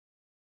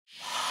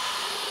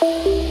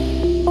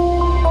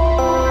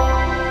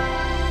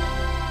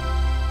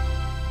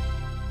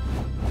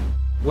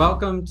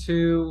Welcome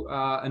to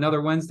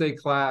another Wednesday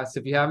class.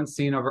 If you haven't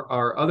seen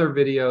our other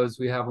videos,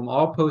 we have them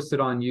all posted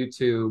on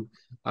YouTube.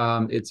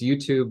 It's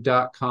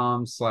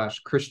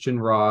youtube.com/Christian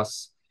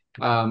Ross.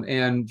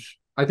 And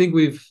I think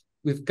we've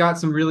got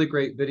some really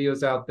great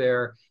videos out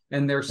there,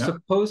 and they're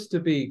supposed to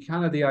be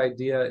kind of, the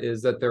idea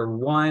is that they're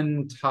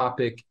one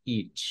topic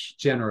each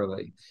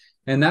generally.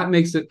 And that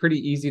makes it pretty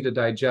easy to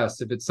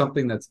digest. If it's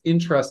something that's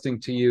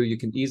interesting to you, you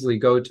can easily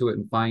go to it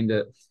and find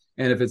it.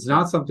 And if it's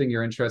not something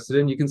you're interested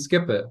in, you can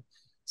skip it.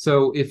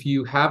 So if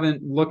you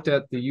haven't looked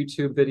at the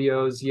YouTube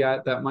videos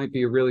yet, that might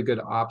be a really good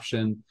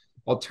option.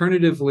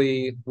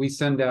 Alternatively, we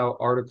send out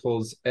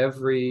articles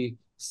every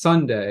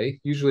Sunday.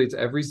 Usually it's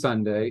every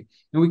Sunday.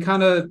 And we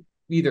kind of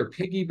either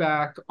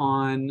piggyback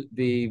on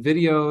the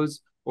videos,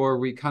 or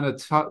we kind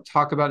of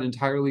talk about an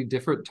entirely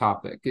different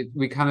topic.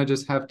 We kind of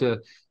just have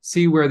to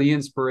see where the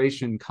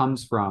inspiration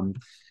comes from.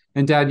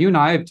 And Dad, you and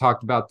I have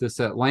talked about this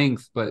at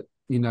length, but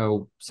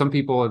some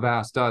people have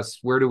asked us,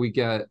 where do we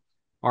get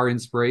our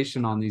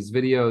inspiration on these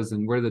videos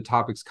and where the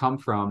topics come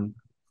from?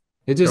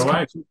 It just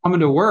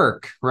coming to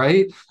work,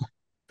 right?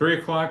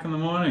 3 o'clock in the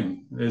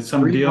morning. There's some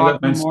 3 deal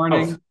o'clock that in the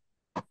morning,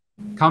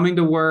 coming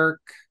to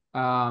work,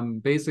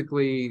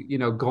 basically,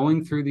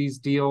 going through these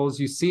deals.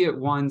 You see it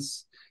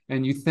once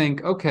and you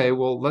think, okay,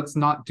 well, let's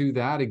not do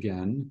that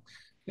again.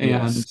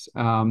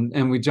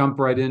 And we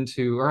jump right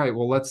into, all right,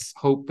 well, let's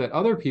hope that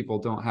other people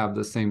don't have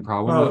the same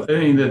problem. Well, I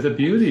mean, the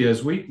beauty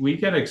is we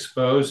get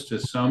exposed to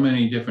so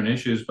many different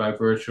issues by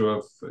virtue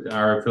of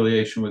our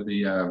affiliation with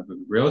the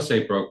real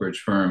estate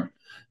brokerage firm.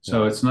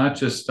 So it's not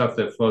just stuff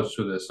that flows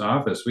through this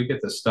office. We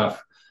get the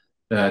stuff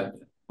that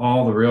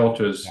all the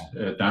realtors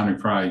at Down &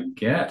 Fry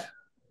get.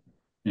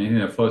 Anything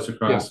that floats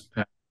across.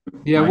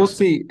 Yeah, we'll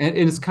see. And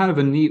it's kind of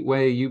a neat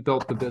way. You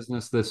built the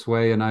business this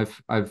way, and I've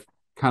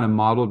kind of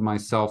modeled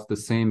myself the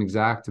same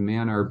exact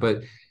manner,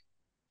 but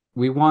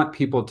we want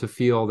people to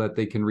feel that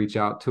they can reach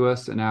out to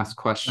us and ask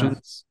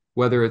questions,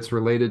 whether it's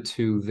related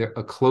to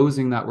a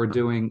closing that we're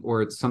doing,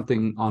 or it's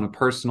something on a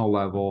personal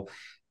level.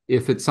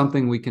 If it's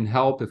something we can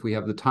help, if we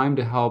have the time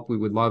to help, we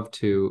would love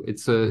to.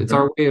 It's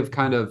our way of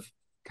kind of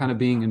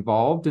being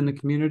involved in the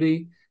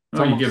community.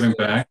 You're giving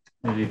back.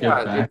 You give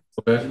back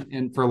a bit.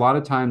 And for a lot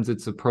of times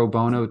it's a pro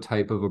bono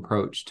type of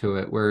approach to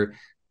it, where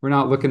we're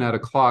not looking at a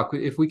clock.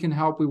 If we can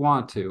help, we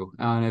want to.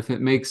 And if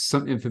it makes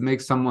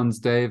someone's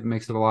day, if it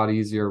makes it a lot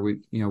easier,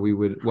 we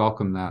would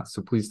welcome that.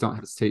 So please don't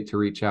hesitate to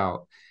reach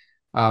out.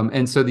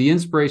 And so the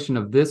inspiration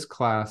of this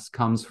class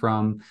comes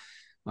from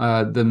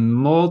the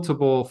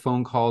multiple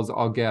phone calls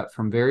I'll get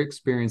from very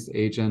experienced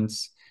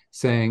agents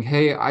saying,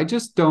 hey, I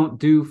just don't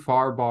do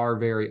FAR bar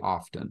very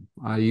often.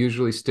 I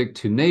usually stick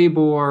to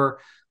NABOR,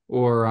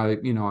 or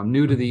I'm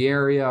new to the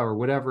area, or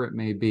whatever it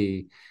may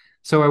be.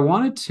 So I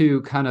wanted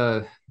to kind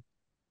of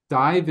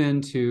dive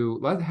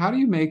into, how do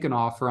you make an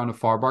offer on a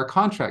FAR bar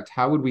contract?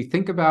 How would we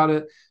think about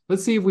it?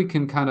 Let's see if we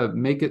can kind of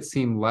make it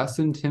seem less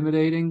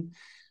intimidating.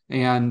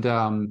 And,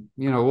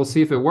 we'll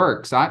see if it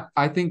works.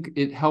 I think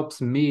it helps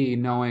me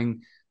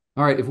knowing,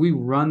 all right, if we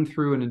run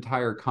through an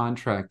entire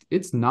contract,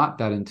 it's not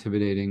that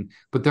intimidating,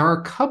 but there are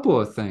a couple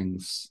of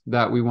things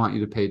that we want you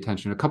to pay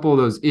attention, a couple of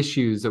those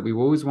issues that we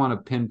always want to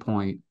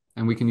pinpoint,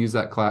 and we can use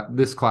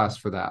this class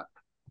for that.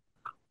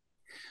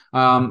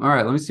 All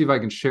right, let me see if I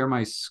can share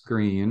my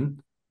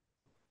screen.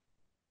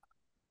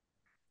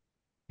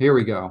 Here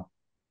we go.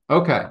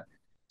 Okay.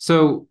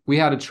 So we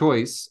had a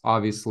choice,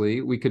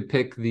 obviously. We could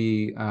pick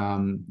the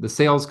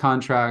sales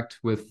contract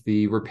with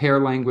the repair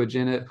language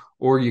in it,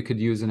 or you could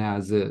use an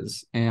as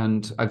is.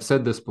 And I've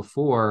said this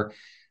before,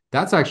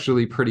 that's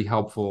actually pretty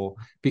helpful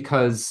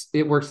because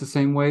it works the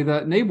same way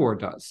that NABOR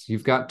does.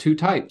 You've got two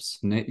types,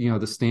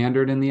 the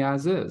standard and the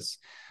as is.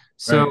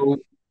 So,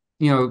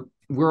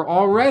 we're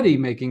already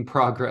making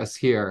progress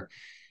here.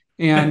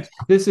 And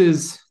this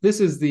is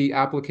the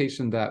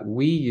application that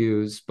we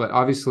use, but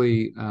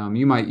obviously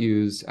you might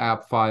use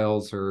app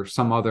files or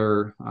some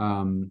other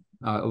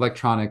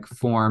electronic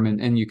form,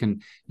 and you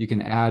can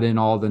add in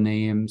all the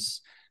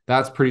names.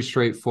 That's pretty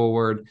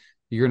straightforward.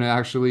 You're going to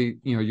actually,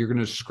 you're going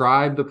to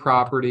describe the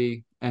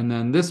property, and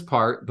then this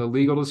part, the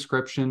legal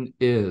description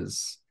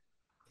is.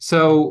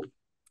 So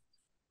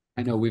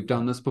I know we've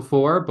done this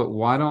before, but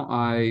why don't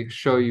I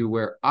show you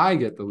where I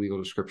get the legal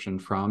description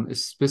from,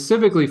 is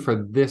specifically for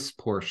this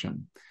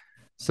portion.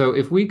 So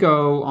if we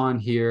go on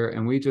here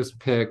and we just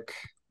pick,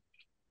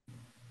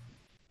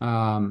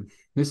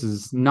 this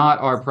is not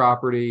our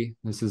property.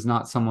 This is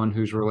not someone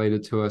who's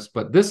related to us,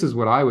 but this is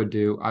what I would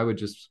do. I would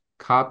just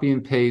copy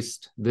and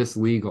paste this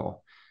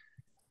legal.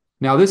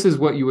 Now, this is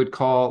what you would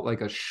call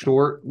like a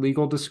short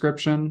legal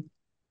description.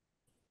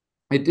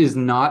 It is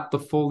not the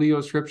full legal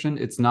description.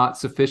 It's not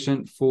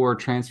sufficient for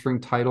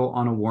transferring title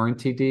on a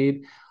warranty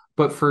deed,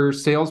 but for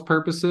sales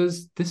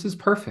purposes, this is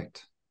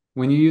perfect.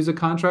 When you use a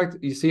contract,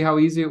 you see how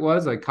easy it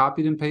was? I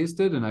copied and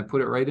pasted and I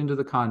put it right into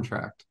the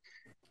contract.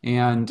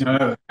 And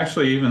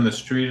Actually, even the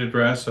street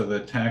address or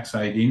the tax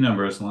ID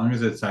number, as long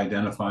as it's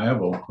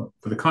identifiable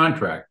for the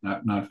contract,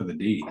 not for the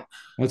deed.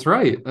 that's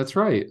right. That's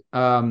right.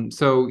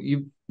 So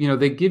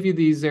they give you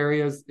these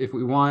areas. If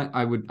we want,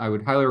 I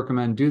would highly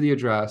recommend do the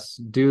address,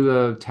 do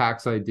the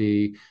tax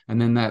ID, and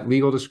then that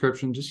legal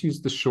description. Just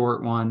use the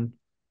short one.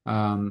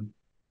 Um,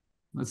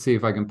 let's see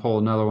if I can pull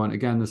another one.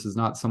 Again, this is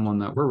not someone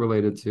that we're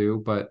related to,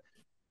 but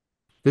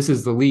this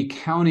is the Lee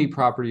County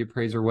Property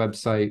Appraiser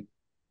website.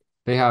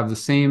 They have the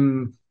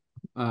same.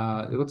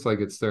 It looks like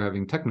they're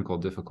having technical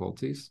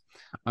difficulties.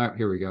 All right,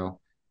 here we go.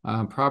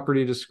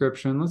 Property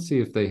description. Let's see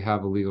if they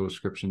have a legal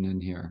description in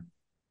here.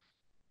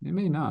 They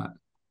may not.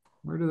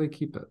 Where do they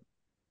keep it?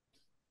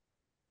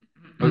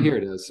 Oh, here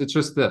it is. It's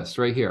just this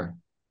right here.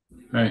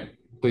 Right.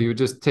 So you would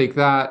just take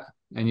that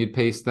and you'd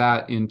paste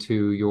that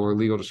into your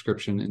legal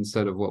description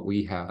instead of what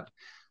we had.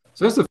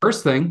 So that's the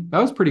first thing. That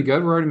was pretty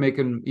good. We're already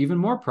making even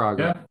more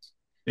progress.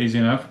 Yeah, easy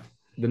enough.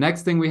 The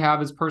next thing we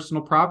have is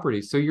personal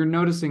property. So you're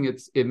noticing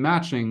it's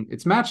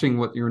matching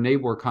what your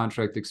NABOR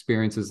contract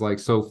experience is like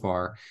so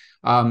far.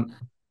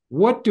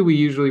 What do we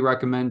usually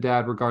recommend,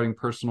 Dad, regarding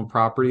personal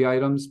property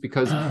items?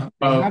 Because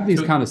they have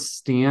these kind of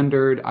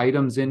standard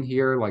items in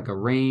here, like a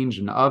range,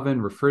 an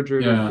oven,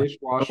 refrigerator,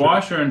 dishwasher. The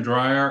washer and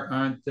dryer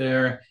aren't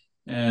there.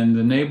 And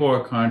the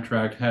NABOR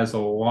contract has a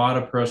lot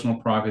of personal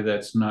property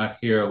that's not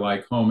here,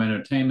 like home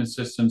entertainment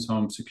systems,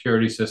 home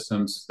security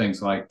systems,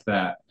 things like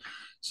that.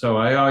 So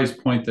I always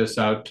point this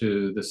out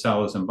to the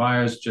sellers and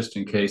buyers, just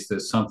in case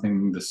there's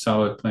something the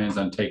seller plans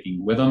on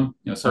taking with them,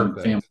 some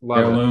family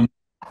heirloom.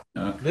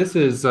 This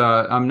is,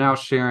 I'm now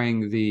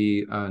sharing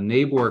the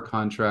NABOR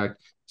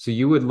contract. So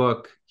you would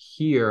look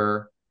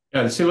here.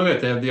 Yeah, see, look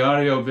at, they have the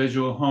audio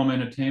visual home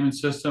entertainment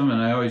system.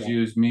 And I always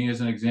use me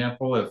as an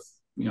example. If,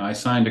 I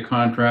signed a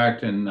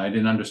contract and I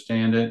didn't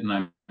understand it and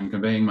I'm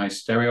conveying my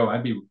stereo,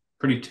 I'd be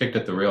pretty ticked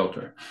at the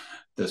realtor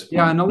at this point.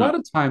 Yeah, and a lot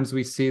of times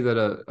we see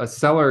that a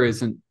seller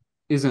isn't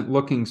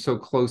looking so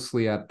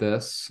closely at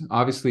this.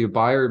 Obviously, a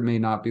buyer may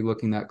not be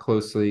looking that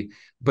closely,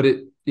 but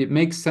it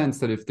makes sense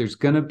that if there's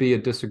going to be a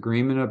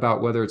disagreement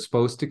about whether it's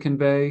supposed to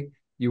convey,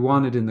 you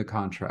want it in the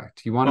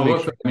contract. You want to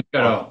make sure you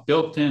got a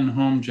built-in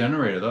home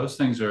generator. Those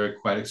things are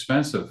quite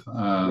expensive.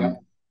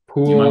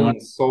 Pool,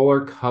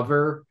 solar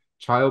cover,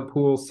 child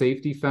pool,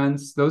 safety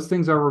fence, those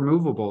things are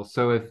removable.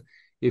 So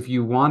if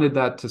you wanted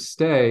that to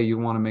stay, you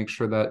want to make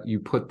sure that you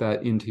put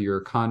that into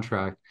your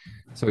contract.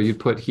 So you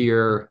put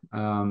here,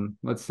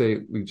 let's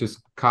say we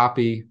just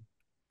copy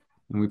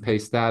and we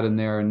paste that in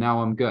there, and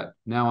now I'm good.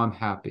 Now I'm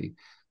happy.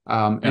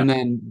 And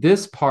then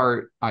this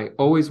part, I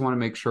always want to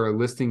make sure a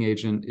listing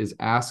agent is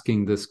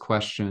asking this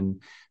question,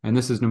 and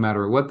this is no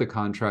matter what the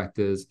contract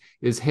is,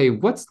 hey,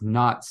 what's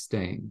not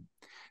staying?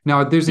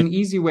 Now, there's an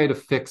easy way to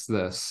fix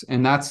this,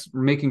 and that's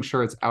making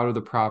sure it's out of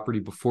the property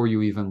before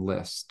you even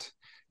list.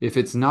 If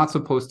it's not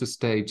supposed to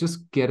stay,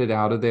 just get it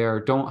out of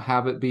there. Don't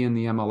have it be in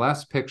the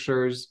MLS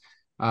pictures.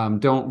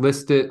 Don't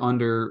list it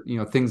under,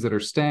 things that are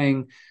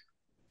staying.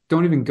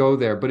 Don't even go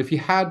there. But if you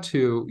had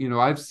to,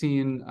 I've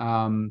seen,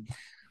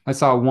 I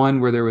saw one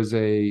where there was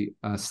a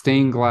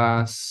stained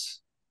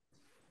glass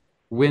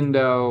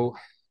window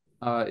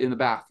in the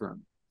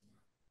bathroom.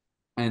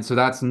 And so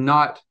that's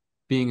not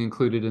being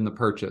included in the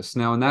purchase.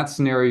 Now, in that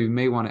scenario, you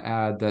may want to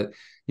add that,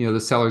 the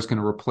seller's going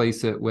to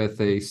replace it with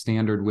a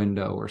standard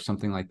window or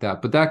something like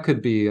that. But that could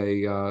be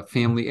a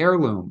family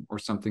heirloom or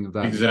something of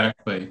that.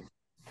 Exactly.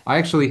 I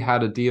actually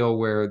had a deal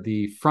where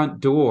the front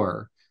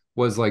door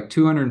was like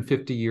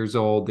 250 years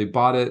old. They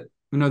bought it,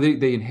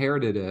 they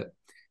inherited it,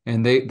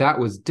 and that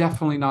was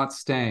definitely not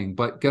staying.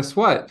 But guess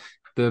what?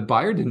 The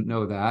buyer didn't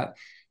know that.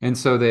 And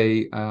so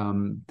they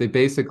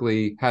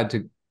basically had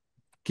to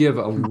give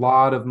a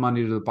lot of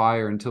money to the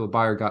buyer until the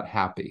buyer got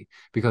happy,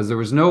 because there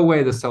was no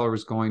way the seller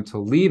was going to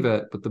leave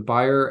it, but the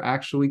buyer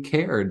actually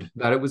cared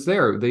that it was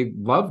there. They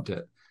loved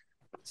it.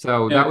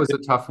 So that was a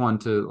tough one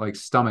to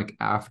stomach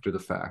after the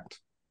fact.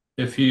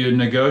 If you're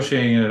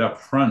negotiating it up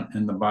front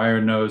and the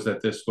buyer knows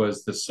that this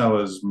was the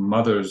seller's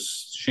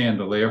mother's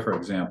chandelier, for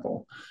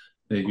example,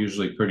 they're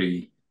usually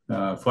pretty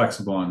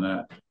flexible on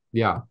that.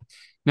 Yeah.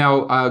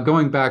 Now,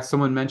 going back,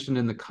 someone mentioned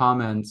in the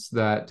comments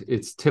that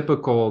it's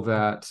typical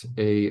that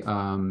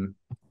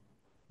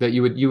that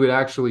you would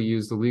actually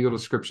use the legal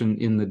description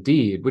in the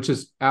deed, which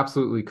is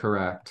absolutely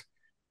correct.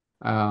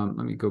 Let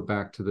me go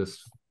back to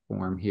this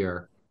form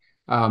here.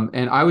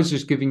 And I was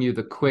just giving you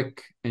the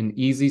quick and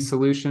easy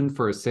solution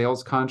for a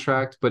sales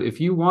contract. But if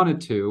you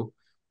wanted to,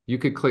 you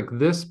could click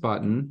this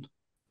button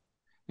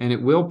and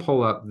it will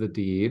pull up the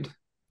deed.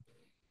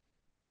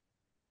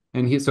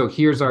 And so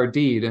here's our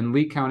deed, and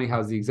Lee County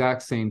has the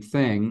exact same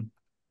thing.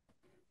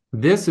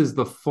 This is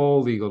the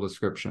full legal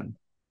description.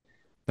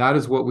 That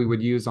is what we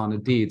would use on a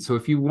deed. So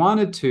if you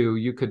wanted to,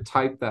 you could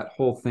type that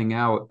whole thing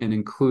out and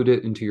include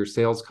it into your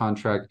sales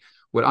contract.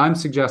 What I'm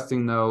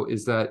suggesting, though,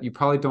 is that you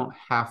probably don't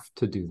have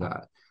to do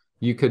that.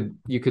 You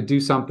could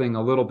do something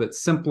a little bit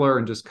simpler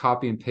and just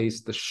copy and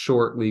paste the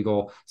short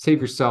legal,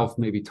 save yourself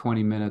maybe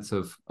 20 minutes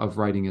of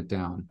writing it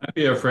down. I'd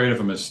be afraid of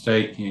a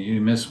mistake.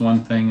 You miss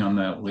one thing on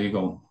that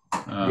legal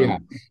Yeah.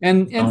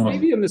 And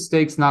maybe a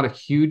mistake's not a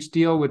huge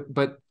deal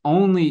but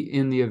only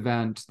in the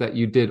event that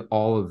you did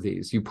all of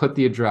these. You put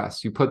the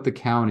address, you put the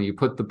county, you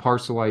put the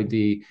parcel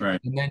ID, Right.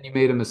 and then you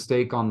made a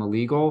mistake on the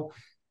legal,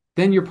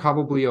 then you're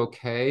probably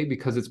okay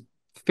because it's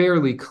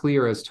fairly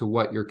clear as to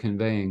what you're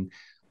conveying.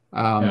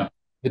 Yeah.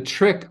 The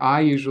trick I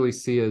usually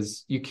see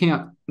is you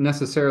can't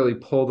necessarily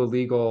pull the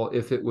legal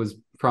if it was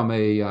from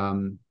a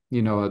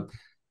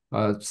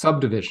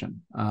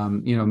subdivision.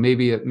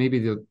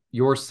 Maybe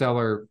your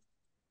seller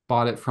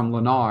bought it from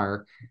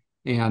Lennar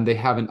and they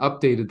haven't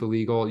updated the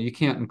legal. You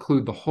can't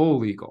include the whole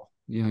legal.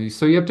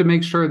 So you have to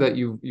make sure that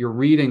you're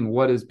reading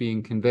what is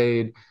being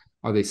conveyed.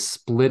 Are they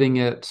splitting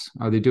it?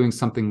 Are they doing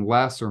something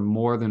less or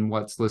more than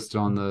what's listed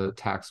on the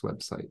tax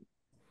website?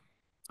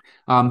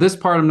 This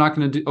part I'm not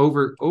going to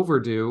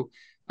overdo,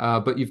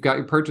 but you've got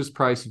your purchase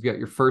price, you've got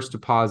your first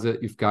deposit,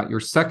 you've got your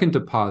second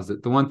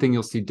deposit. The one thing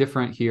you'll see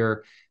different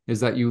here is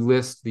that you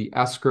list the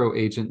escrow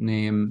agent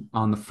name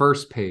on the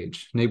first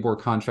page. NABOR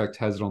contract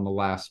has it on the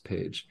last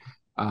page.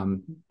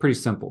 Pretty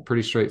simple,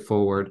 pretty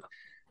straightforward.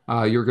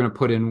 You're going to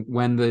put in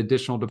when the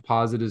additional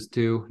deposit is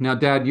due. Now,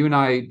 Dad, you and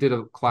I did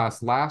a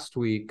class last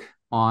week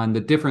on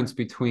the difference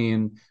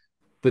between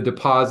the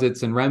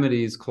deposits and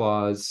remedies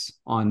clause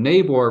on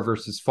NABOR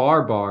versus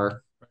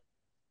FAR-BAR.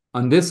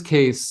 On this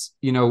case,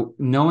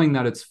 knowing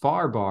that it's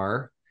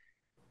FAR-BAR,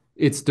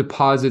 it's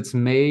deposits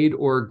made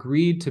or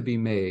agreed to be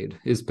made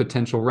is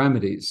potential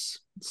remedies.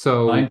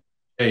 So line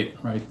 8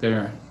 right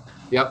there.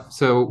 Yep.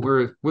 So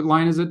what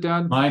line is it,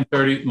 Dad? Line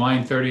 38.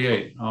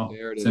 Oh,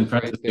 there it is,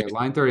 right there.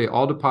 Line 30.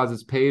 All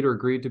deposits paid or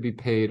agreed to be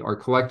paid are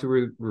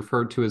collectively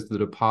referred to as the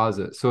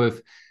deposit. So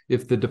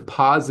if the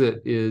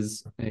deposit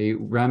is a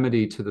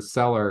remedy to the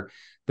seller,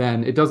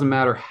 then it doesn't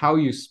matter how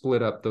you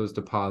split up those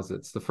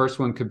deposits. The first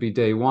one could be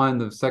day one,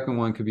 the second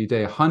one could be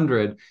day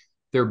 100.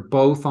 They're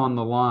both on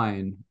the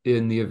line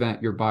in the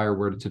event your buyer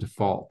were to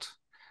default.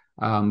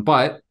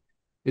 But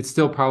it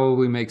still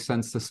probably makes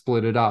sense to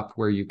split it up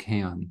where you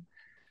can.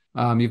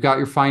 You've got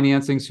your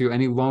financing, so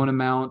any loan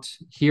amount.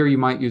 Here you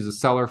might use a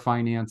seller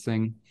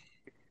financing.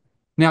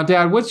 Now,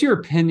 Dad, what's your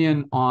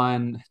opinion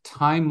on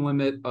time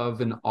limit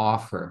of an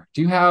offer?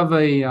 Do you have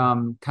a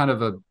kind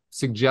of a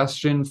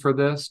suggestion for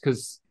this?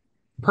 Because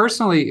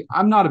personally,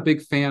 I'm not a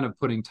big fan of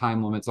putting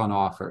time limits on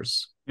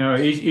offers.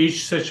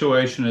 Each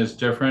situation is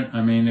different.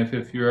 I mean,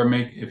 if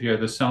you're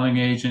the selling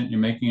agent, you're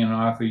making an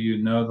offer,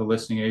 the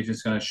listing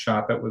agent's going to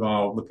shop it with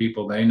all the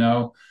people they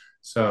know.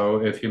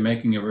 So if you're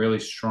making a really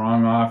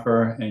strong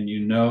offer and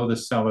the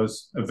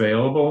seller's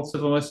available to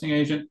the listing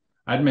agent,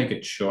 I'd make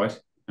it short.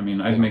 I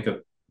mean, I'd make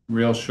it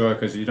real short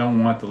because you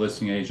don't want the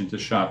listing agent to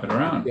shop it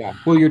around. Yeah.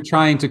 Well, you're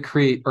trying to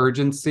create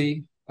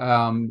urgency.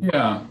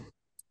 Yeah.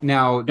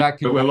 Now that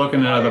can. But we're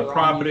looking at other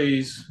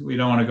properties. We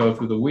don't want to go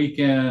through the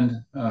weekend.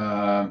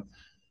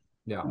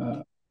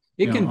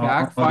 It can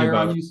backfire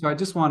on you. So I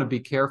just want to be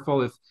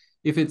careful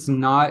if it's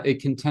not a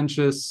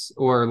contentious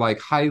or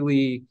like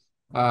highly,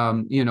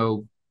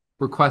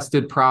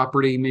 requested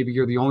property. Maybe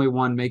you're the only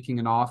one making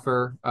an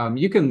offer.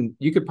 You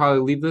could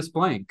probably leave this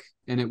blank,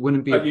 and it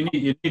wouldn't be. But you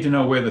need to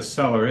know where the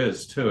seller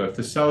is too. If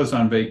the seller's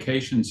on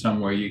vacation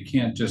somewhere, you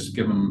can't just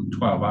give them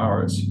 12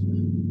 hours.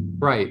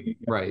 Right.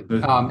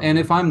 And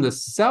if I'm the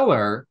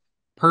seller,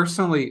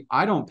 personally,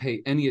 I don't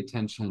pay any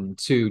attention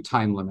to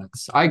time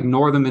limits. I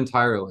ignore them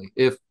entirely.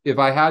 If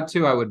I had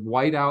to, I would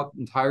white out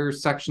entire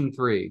section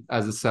 3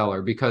 as a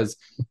seller because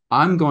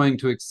I'm going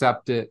to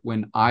accept it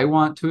when I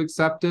want to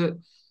accept it.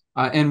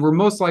 And we're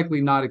most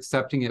likely not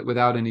accepting it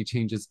without any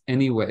changes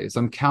anyways.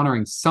 I'm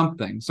countering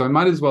something. So I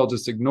might as well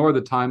just ignore the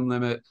time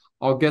limit.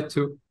 I'll get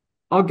to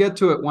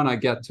it when I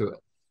get to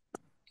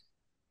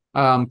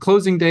it.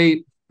 Closing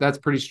date, that's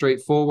pretty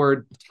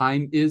straightforward.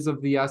 Time is of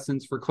the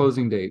essence for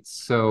closing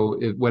dates. So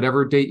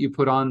whatever date you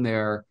put on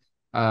there,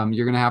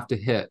 you're going to have to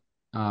hit.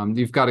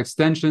 You've got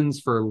extensions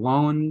for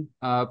loan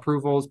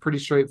approvals, pretty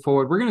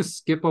straightforward. We're going to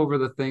skip over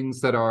the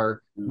things that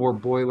are more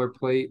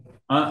boilerplate.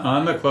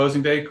 On the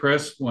closing date,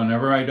 Chris,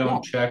 whenever I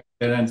don't check,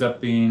 it ends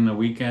up being the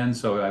weekend,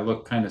 so I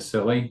look kind of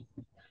silly.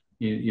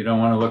 You don't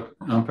want to look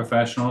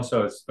unprofessional,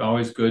 so it's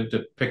always good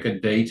to pick a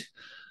date.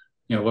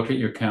 Look at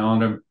your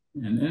calendar.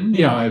 And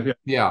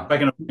if I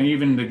can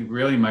even to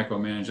really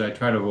micromanage, I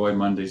try to avoid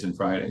Mondays and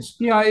Fridays.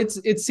 Yeah,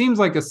 it seems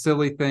like a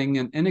silly thing,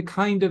 and it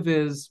kind of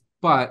is,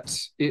 but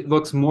it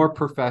looks more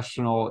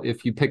professional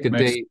if you pick a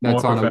date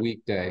that's on a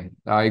weekday.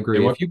 I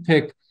agree. If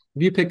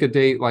you pick a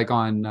date like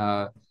on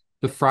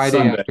the Friday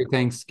Sunday after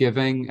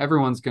Thanksgiving,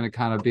 everyone's going to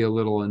kind of be a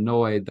little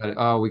annoyed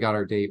that, we got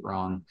our date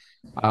wrong.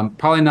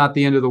 Probably not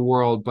the end of the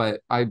world, but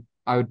I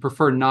would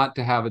prefer not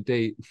to have a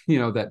date,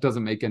 that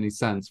doesn't make any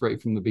sense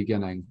right from the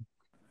beginning.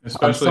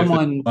 Especially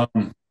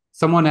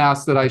someone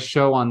asked that I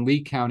show on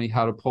Lee County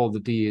how to pull the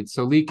deed.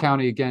 So Lee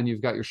County, again, you've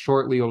got your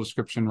short legal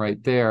description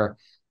right there.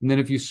 And then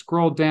if you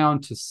scroll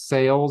down to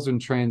sales and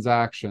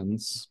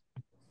transactions,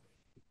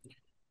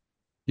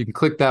 you can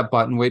click that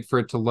button, wait for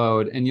it to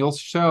load, and it'll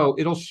show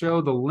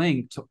the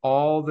link to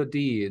all the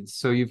deeds.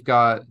 So you've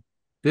got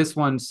this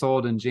one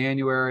sold in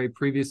January.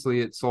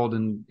 Previously, it sold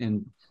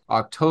in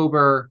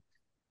October.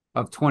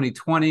 of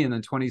 2020 and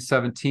then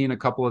 2017 a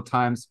couple of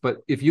times. But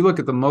if you look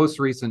at the most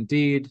recent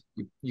deed,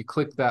 you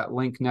click that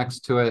link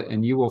next to it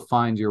and you will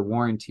find your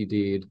warranty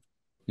deed.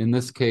 In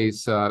this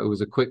case, it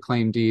was a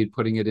quitclaim deed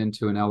putting it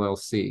into an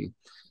LLC.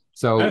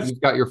 So That's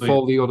you've got your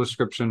full legal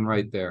description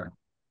right there.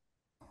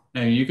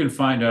 And you can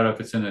find out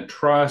if it's in a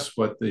trust,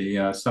 what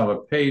the seller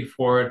paid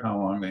for it, how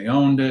long they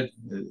owned it.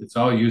 It's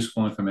all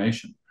useful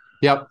information.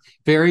 Yep,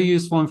 very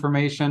useful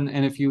information.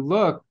 And if you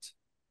looked,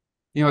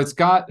 it's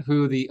got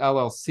who the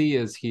LLC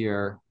is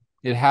here.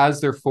 It has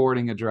their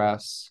forwarding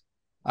address.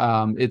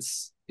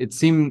 It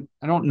seemed,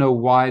 I don't know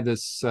why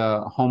this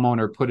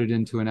homeowner put it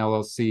into an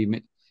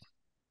LLC,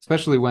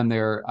 especially when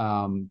they're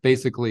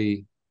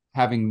basically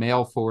having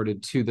mail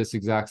forwarded to this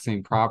exact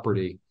same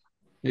property.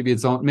 Maybe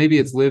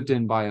it's lived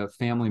in by a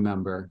family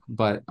member,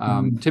 but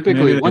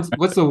typically,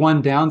 what's the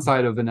one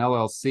downside of an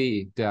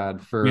LLC,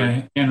 Dad?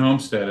 Can't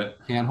homestead it.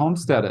 Can't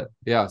homestead it.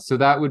 Yeah, so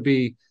that would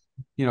be,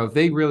 if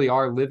they really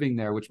are living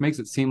there, which makes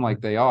it seem like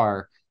they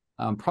are,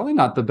 probably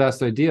not the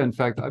best idea. In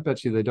fact, I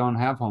bet you they don't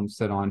have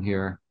homestead on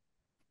here.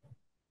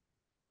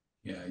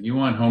 Yeah, you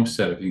want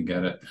homestead if you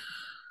get it.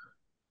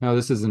 No,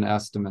 this is an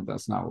estimate.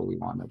 That's not what we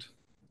wanted.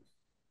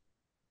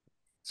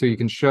 So you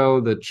can show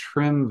the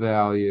trim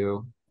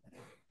value.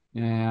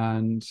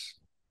 And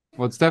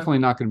well, it's definitely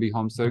not going to be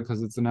homestead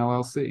because it's an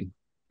LLC.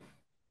 I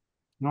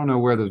don't know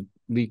where the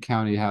Lee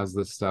County has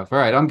this stuff. All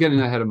right, I'm getting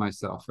ahead of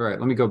myself. All right,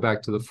 let me go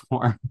back to the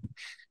form.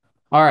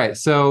 All right,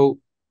 so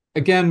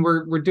again,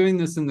 we're doing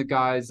this in the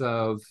guise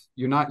of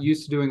you're not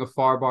used to doing a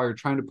FAR bar. You're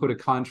trying to put a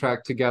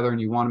contract together, and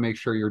you want to make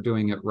sure you're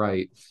doing it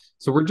right.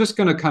 So we're just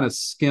going to kind of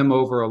skim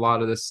over a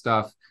lot of this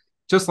stuff.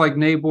 Just like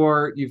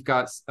NABOR, you've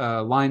got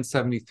line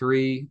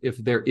 73. If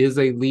there is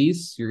a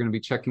lease, you're going to be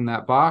checking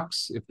that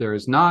box. If there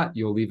is not,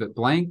 you'll leave it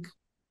blank.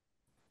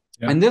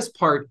 Yep. And this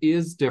part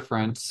is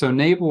different. So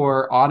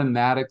NABOR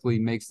automatically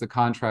makes the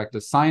contract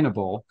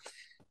assignable.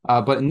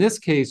 But in this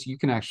case, you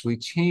can actually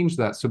change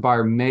that. So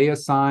buyer may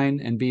assign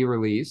and be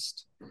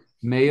released,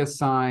 may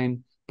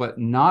assign but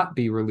not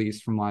be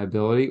released from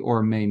liability,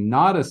 or may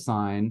not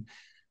assign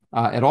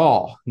at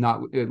all,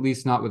 at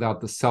least not without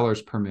the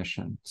seller's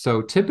permission.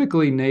 So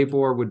typically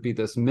NABOR would be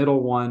this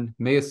middle one,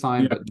 may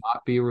assign but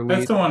not be released.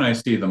 That's the one I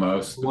see the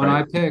most. The one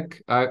I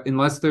pick,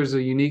 unless there's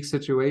a unique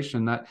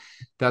situation,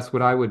 that's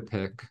what I would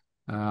pick.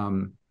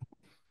 All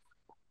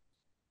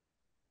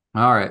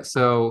right,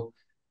 so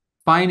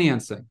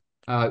financing,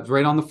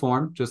 right on the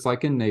form, just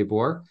like in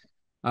NABOR.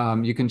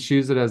 You can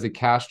choose it as a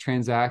cash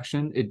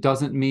transaction. It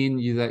doesn't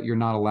mean that you're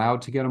not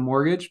allowed to get a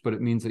mortgage, but it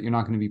means that you're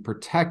not going to be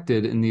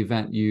protected in the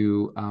event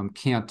you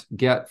can't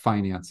get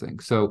financing.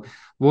 So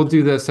we'll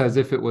do this as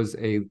if it was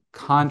a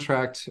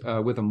contract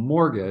with a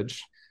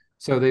mortgage.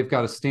 So they've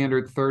got a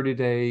standard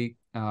 30-day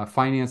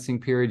financing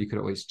period. You could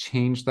always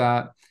change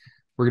that.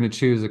 We're going to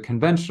choose a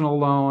conventional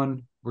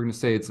loan. We're going to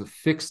say it's a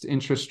fixed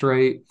interest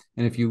rate.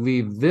 And if you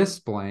leave this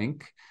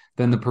blank,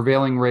 then the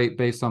prevailing rate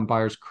based on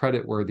buyer's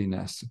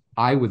creditworthiness,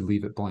 I would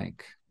leave it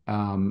blank.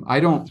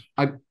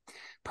 I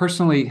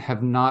personally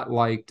have not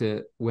liked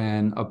it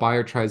when a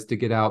buyer tries to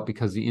get out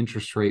because the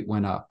interest rate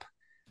went up.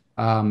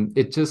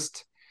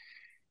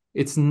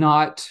 It's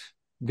not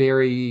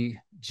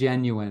very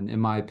genuine, in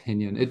my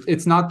opinion.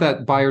 It's not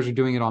that buyers are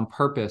doing it on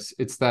purpose.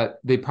 It's that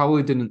they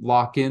probably didn't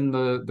lock in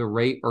the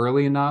rate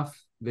early enough.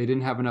 They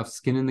didn't have enough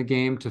skin in the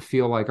game to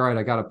feel like, all right,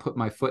 I got to put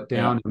my foot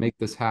down and make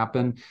this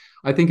happen.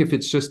 I think if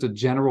it's just a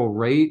general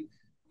rate,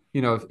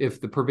 if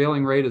the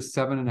prevailing rate is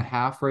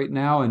 7.5 right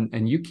now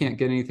and you can't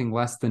get anything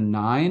less than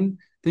 9,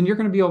 then you're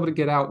going to be able to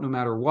get out no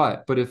matter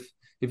what. But if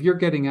you're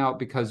getting out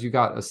because you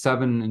got a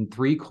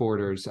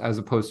 7.75 as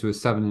opposed to a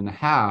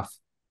 7.5,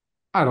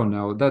 I don't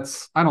know.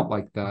 I don't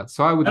like that.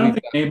 So I don't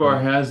think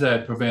NABOR has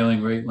that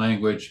prevailing rate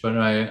language, but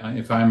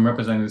if I'm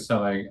representing the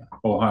seller, I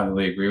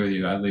wholeheartedly agree with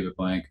you. I'd leave it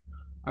blank.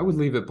 I would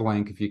leave it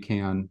blank if you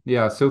can.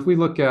 Yeah. So if we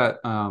look at,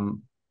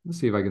 let's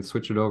see if I can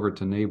switch it over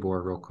to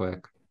NABOR real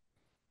quick.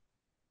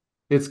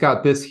 It's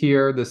got this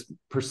here, this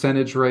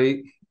percentage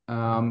rate.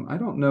 I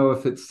don't know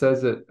if it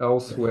says it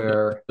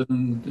elsewhere.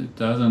 It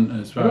doesn't,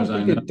 as far as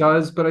I know. It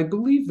does, but I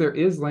believe there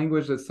is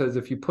language that says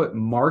if you put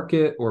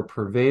market or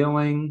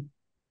prevailing,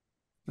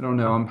 I don't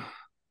know.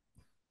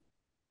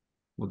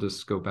 We'll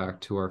just go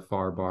back to our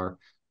FAR bar.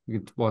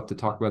 We'll have to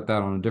talk about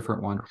that on a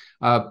different one.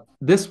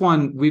 This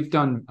one, we've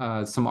done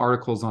some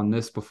articles on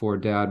this before,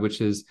 Dad, which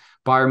is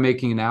buyer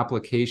making an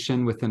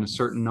application within a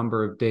certain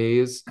number of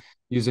days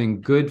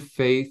using good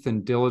faith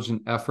and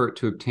diligent effort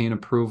to obtain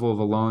approval of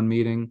a loan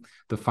meeting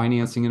the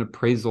financing and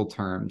appraisal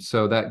terms.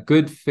 So that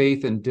good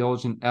faith and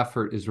diligent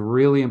effort is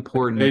really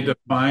important. They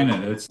define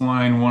it. It's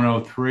line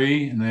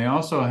 103, and they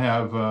also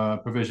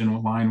have provision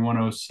with line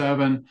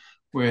 107,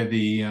 where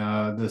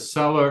the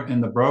seller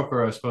and the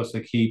broker are supposed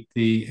to keep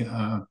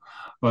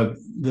but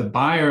the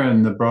buyer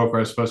and the broker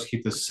are supposed to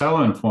keep the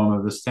seller informed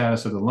of the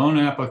status of the loan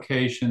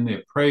application, the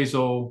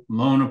appraisal,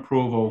 loan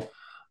approval,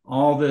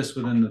 all this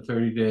within the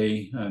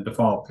 30-day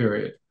default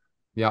period.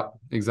 Yep,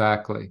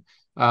 exactly.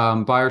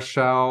 Buyer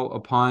shall,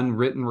 upon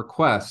written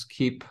request,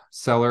 keep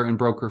seller and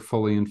broker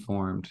fully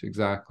informed.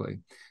 Exactly.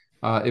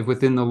 If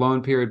within the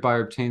loan period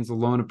buyer obtains a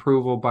loan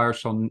approval, buyer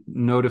shall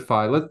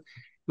notify.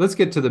 Let's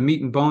get to the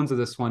meat and bones of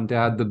this one,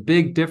 Dad. The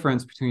big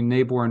difference between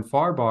NABOR and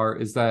FARBAR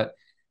is that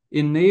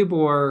in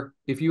NABOR,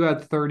 if you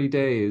had 30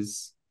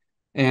 days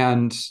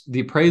and the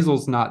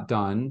appraisal's not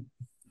done,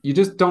 you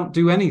just don't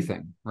do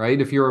anything, right?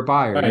 If you're a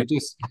buyer, Right, you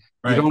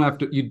right. don't have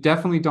to, you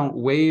definitely don't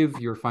waive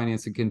your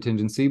financing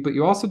contingency, but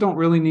you also don't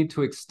really need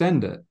to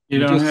extend it. You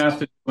You don't have just,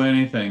 to do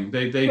anything.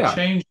 They yeah,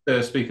 changed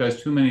this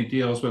because too many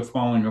deals were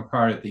falling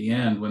apart at the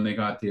end when they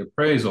got the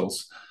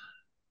appraisals.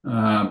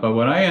 But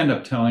what I end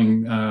up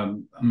telling, I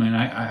mean,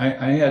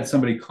 I had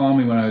somebody call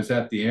me when I was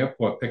at the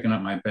airport picking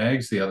up my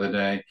bags the other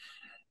day.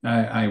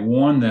 I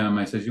warned them.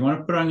 I said, you want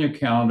to put on your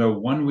calendar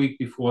 1 week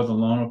before the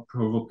loan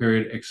approval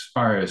period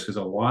expires, because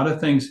a lot of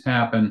things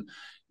happen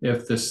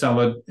if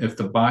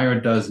the buyer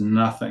does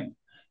nothing.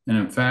 And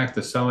in fact,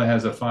 the seller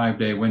has a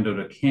 5-day window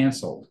to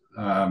cancel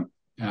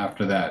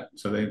after that.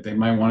 So they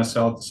might want to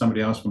sell it to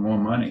somebody else for more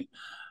money.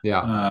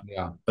 yeah, Uh,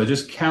 yeah, so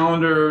just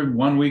calendar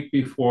 1 week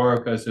before,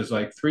 because there's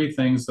like three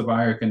things the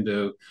buyer can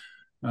do,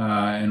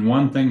 and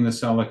one thing the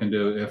seller can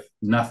do if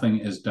nothing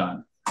is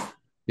done.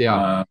 yeah.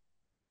 Uh,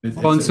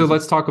 Well, and so it's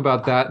let's talk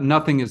about that.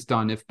 Nothing is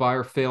done. If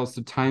buyer fails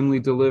to timely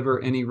deliver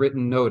any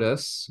written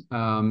notice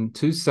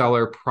to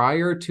seller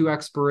prior to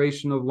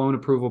expiration of loan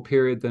approval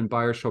period, then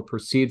buyer shall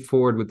proceed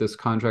forward with this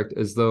contract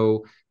as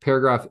though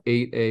paragraph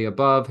 8A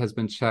above has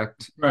been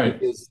checked. It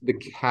right. is the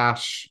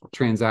cash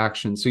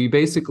transaction. So you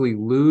basically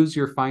lose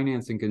your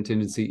financing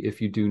contingency if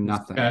you do It's a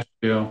nothing. cash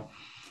deal.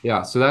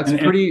 Yeah, so The that's a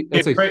the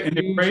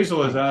huge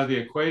appraisal is change. out of the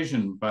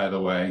equation, by the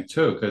way,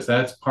 too, because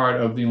that's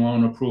part of the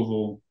loan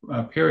approval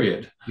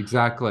period.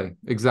 Exactly,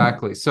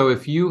 exactly. So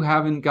if you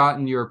haven't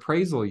gotten your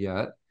appraisal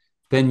yet,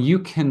 then you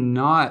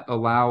cannot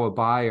allow a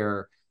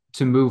buyer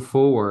to move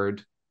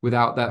forward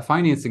without that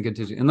financing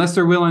contingent, unless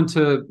they're willing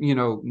to,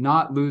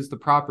 not lose the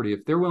property.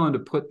 If they're willing to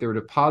put their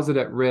deposit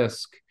at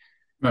risk,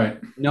 Right.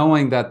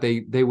 knowing that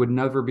they would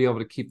never be able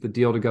to keep the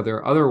deal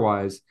together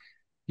otherwise,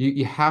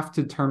 you have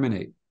to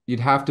terminate. You'd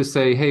have to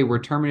say, hey, we're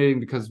terminating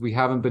because we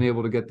haven't been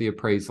able to get the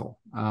appraisal.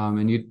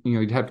 And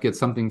you'd have to get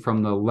something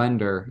from the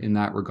lender in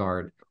that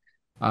regard.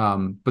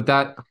 But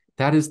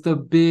that is the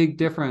big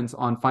difference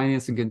on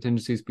financing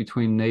contingencies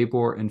between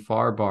NABOR and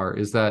FARBAR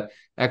is that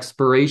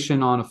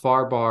expiration on a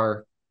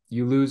FARBAR,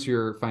 you lose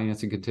your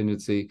financing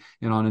contingency,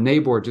 and on a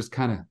NABOR, it just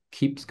kind of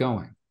keeps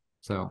going.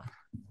 So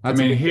I that's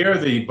a mean, big here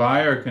difference. the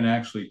buyer can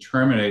actually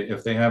terminate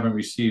if they haven't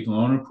received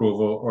loan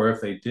approval, or if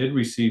they did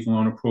receive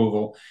loan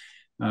approval,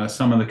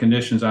 some of the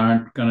conditions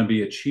aren't going to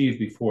be achieved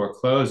before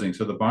closing.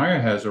 So the buyer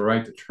has a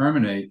right to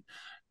terminate,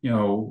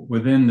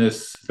 within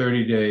this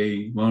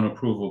 30-day loan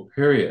approval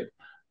period,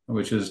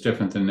 which is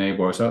different than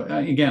NABOR. So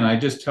again, I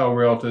just tell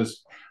realtors,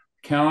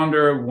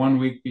 calendar 1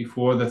 week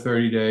before the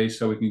 30 days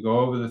so we can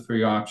go over the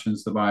three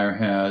options the buyer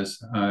has.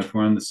 If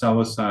we're on the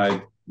seller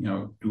side,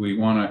 do we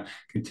want to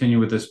continue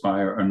with this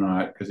buyer or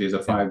not? Because he has a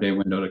Yeah. 5-day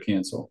window to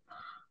cancel.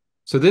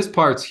 So this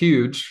part's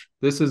huge.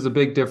 This is a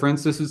big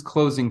difference. This is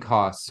closing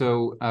costs.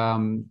 So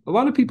a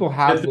lot of people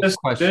have this This you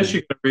question.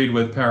 can read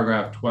with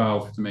paragraph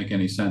 12 to make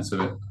any sense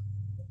of it.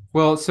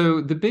 Well,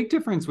 so the big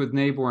difference with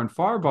NABOR and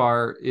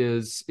FARBAR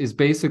is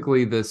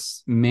basically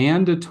this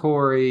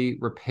mandatory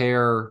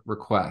repair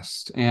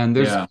request, and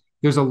Yeah,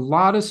 there's a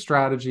lot of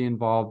strategy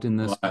involved in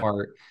a this lot.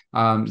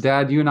 part.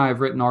 Dad, you and I have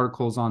written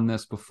articles on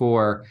this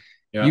before.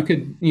 You Yeah.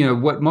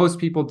 could, what most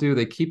people do,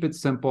 they keep it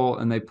simple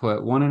and they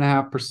put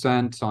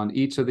 1.5% on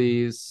each of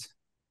these,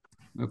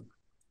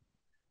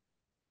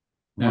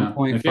 Yeah.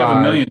 If you have a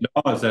 1.5. million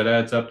dollars, that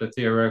adds up to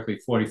theoretically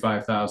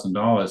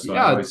 $45,000. So I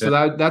Yeah, always so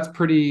say,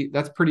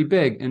 that's pretty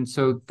big. And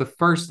so the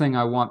first thing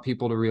I want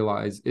people to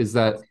realize is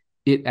that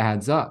it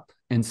adds up.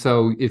 And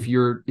so if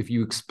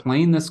you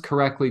explain this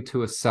correctly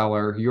to a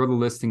seller, you're the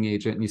listing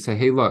agent and you say,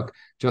 "Hey, look,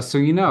 just so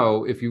you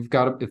know, if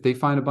they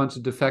find a bunch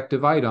of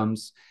defective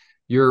items,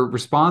 you're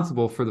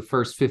responsible for the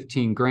first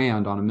 15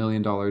 grand on $1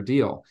 million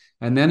deal.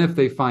 And then if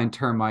they find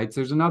termites,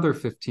 there's another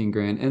 15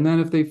 grand. And then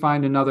if they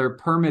find another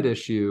permit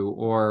issue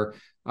or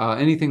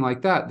anything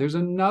like that, there's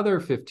another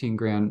 15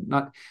 grand.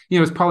 Not,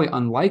 it's probably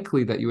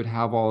unlikely that you would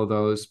have all of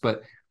those,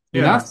 but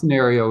in that yeah,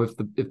 scenario,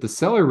 if the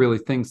seller really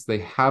thinks they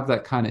have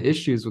that kind of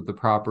issues with the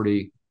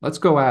property, let's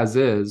go as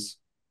is.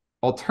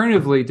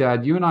 Alternatively,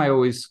 Dad, you and I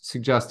always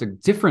suggest a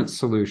different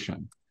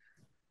solution.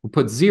 We'll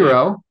put yeah.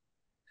 zero,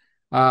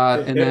 It,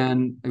 and it,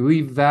 then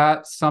leave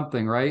that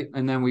something, right?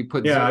 And then we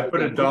put yeah, zero I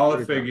put a down. There dollar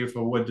you go. figure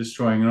for wood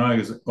destroying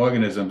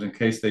organisms in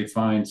case they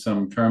find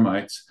some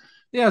termites.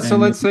 Yeah, so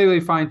And let's say they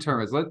find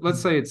termites. Let's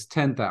say it's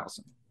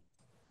 10,000.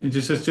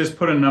 just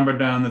put a number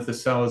down that the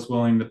seller is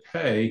willing to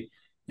pay.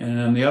 And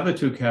then the other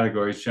two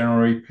categories, general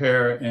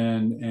repair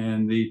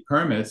and the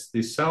permits,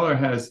 the seller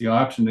has the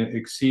option to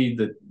exceed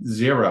the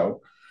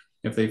zero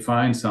if they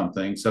find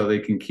something, so they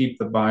can keep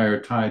the buyer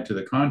tied to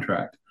the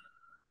contract.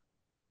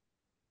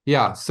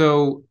 Yeah,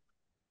 so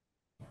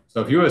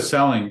So if you are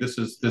selling, this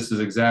is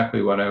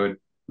exactly what I would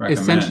recommend.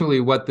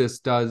 essentially what this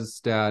does,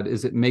 Dad,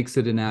 is it makes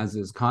it an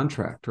as-is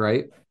contract,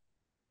 right?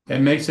 It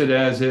makes it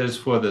as is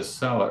for the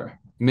seller.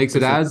 Makes it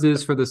It's a, as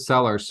is for the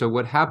seller. So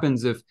what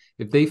happens if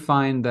they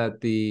find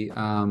that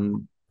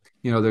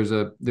there's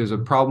a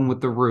problem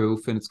with the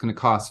roof and it's going to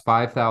cost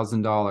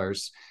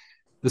 $5,000,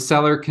 the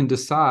seller can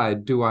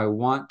decide, do I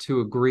want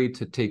to agree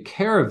to take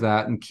care of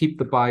that and keep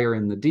the buyer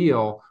in the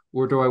deal,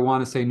 or do I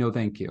want to say no,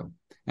 thank you?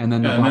 And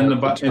then the yeah, and then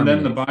buyer can the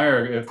terminate.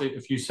 buyer,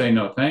 if you say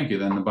no, thank you,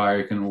 then the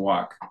buyer can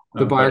walk. The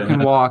But buyer in can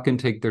that, walk and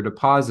take their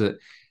deposit.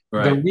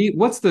 right.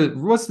 What's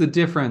the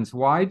difference?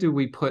 Why do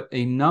we put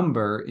a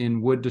number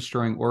in wood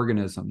destroying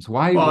organisms?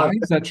 Why Well,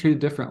 is that treated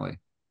differently?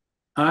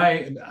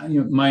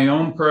 my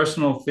own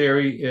personal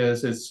theory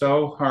is it's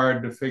so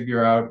hard to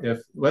figure out if,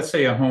 let's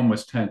say, a home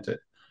was tented.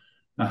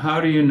 Now,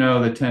 how do you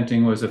know the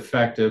tenting was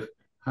effective?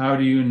 How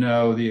do you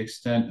know the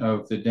extent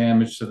of the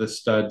damage to the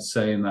studs,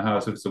 say, in the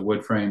house, if it's a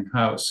wood frame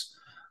house?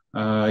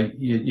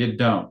 You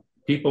don't.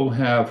 People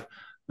have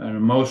an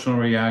emotional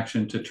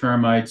reaction to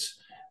termites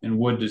and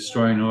wood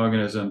destroying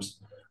organisms,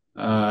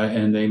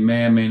 and they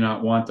may or may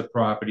not want the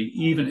property,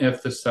 even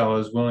if the seller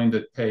is willing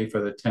to pay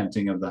for the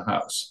tenting of the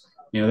house.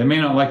 They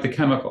may not like the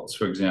chemicals,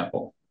 for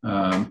example.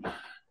 I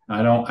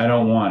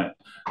don't want it.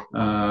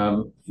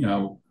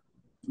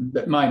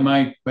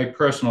 My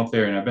personal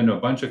theory, and I've been to a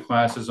bunch of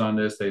classes on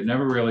this, they've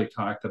never really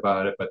talked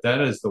about it, but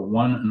that is the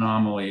one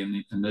anomaly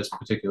in this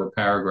particular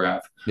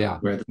paragraph Yeah,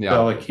 where the yeah.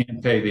 seller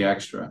can't pay the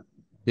extra.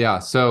 Yeah.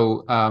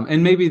 So,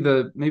 and maybe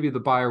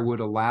the buyer would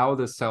allow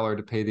the seller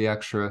to pay the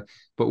extra,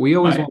 but we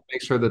always Right. want to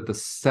make sure that the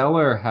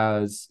seller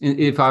has,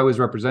 if I was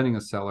representing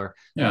a seller,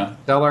 Yeah.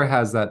 seller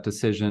has that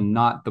decision,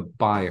 not the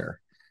buyer.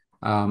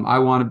 I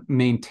want to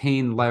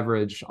maintain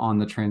leverage on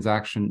the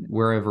transaction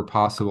wherever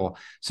possible.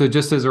 So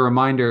just as a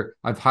reminder,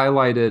 I've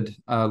highlighted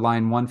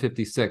line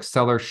 156,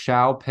 seller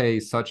shall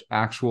pay such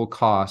actual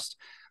cost,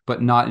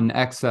 but not in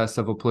excess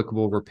of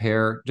applicable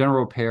repair, general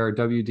repair,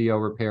 WDO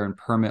repair, and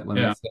permit Yeah.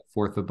 limits set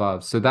forth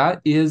above. So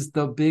that is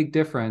the big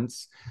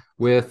difference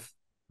with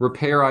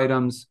repair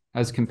items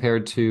as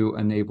compared to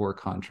a NABOR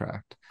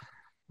contract.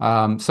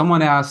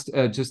 Someone asked,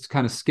 just to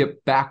kind of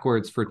skip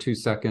backwards for 2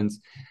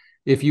 seconds,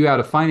 if you had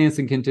a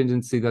financing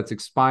contingency that's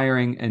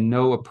expiring and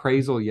no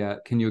appraisal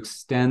yet, can you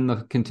extend the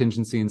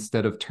contingency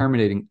instead of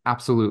terminating?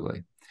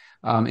 Absolutely.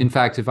 In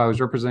fact, if I was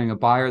representing a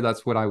buyer,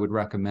 that's what I would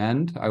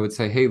recommend. I would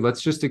say, hey,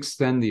 let's just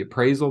extend the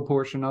appraisal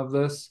portion of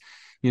this,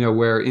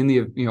 where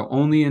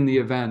only in the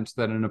event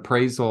that an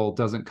appraisal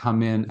doesn't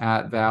come in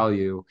at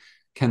value,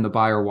 can the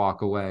buyer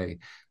walk away?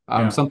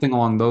 Yeah. Something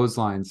along those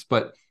lines.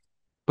 But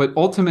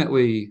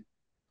ultimately,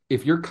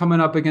 if you're coming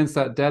up against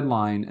that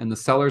deadline and the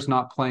seller's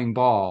not playing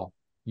ball,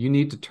 you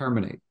need to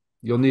terminate.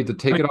 You'll need to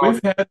take it off.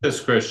 We've had this,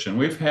 Christian.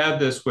 We've had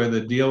this where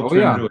the deal Oh,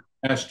 turned yeah. into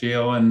a cash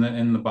deal and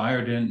the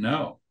buyer didn't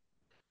know.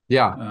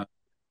 Yeah. Uh,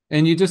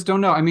 And you just don't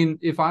know. I mean,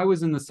 if I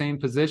was in the same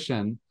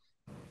position,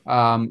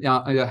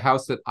 a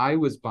house that I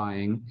was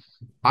buying,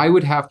 I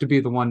would have to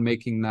be the one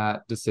making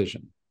that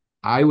decision.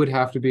 I would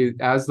have to be,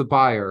 as the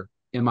buyer,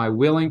 am I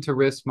willing to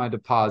risk my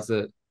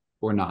deposit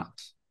or not?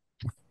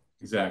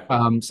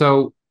 exactly.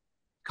 So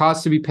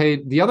costs to be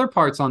paid. The other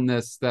parts on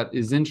this that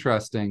is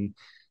interesting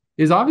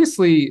is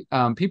obviously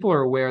people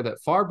are aware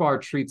that FAR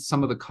treats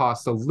some of the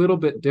costs a little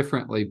bit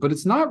differently, but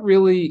it's not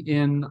really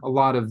in a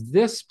lot of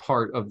this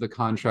part of the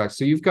contract.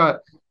 So you've got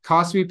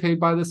costs to be paid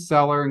by the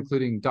seller,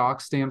 including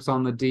doc stamps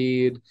on the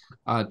deed,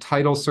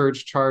 title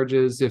search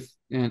charges, if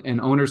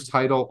and owner's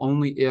title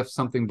only if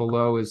something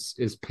below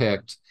is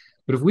picked.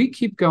 But if we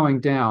keep going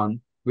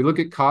down, we look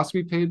at costs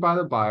to be paid by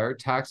the buyer,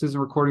 taxes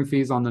and recording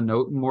fees on the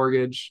note and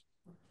mortgage.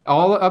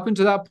 All up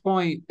until that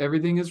point,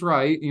 everything is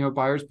right.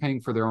 Buyers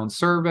paying for their own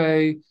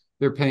survey,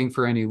 they're paying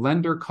for any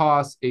lender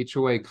costs,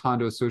 HOA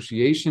condo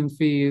association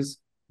fees.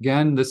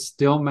 Again, this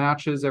still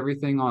matches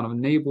everything on a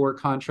NABOR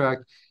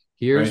contract.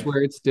 Here's Right.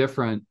 where it's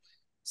different.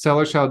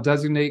 Seller shall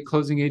designate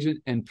closing agent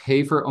and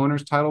pay for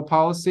owner's title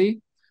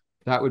policy.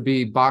 That would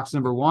be box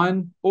number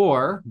 1,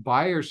 or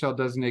buyer shall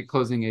designate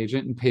closing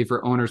agent and pay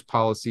for owner's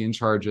policy and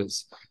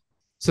charges.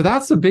 So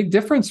that's the big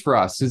difference for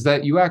us, is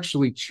that you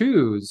actually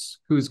choose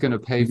who's going to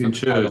pay You for can the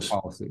title choose.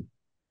 policy.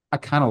 I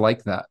kind of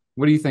like that.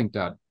 What do you think,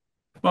 Dad?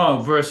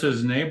 Well,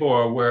 versus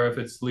NABOR, where if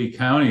it's Lee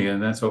County,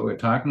 and that's what we're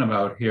talking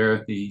about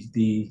here,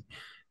 the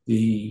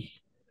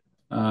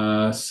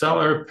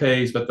seller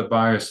pays, but the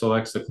buyer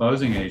selects the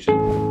closing agent,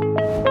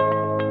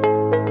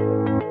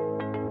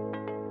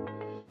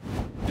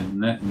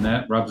 and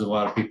that rubs a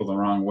lot of people the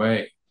wrong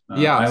way.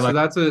 Yeah, I so like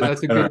that's a much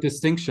that's a better. good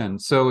distinction.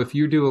 So if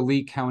you do a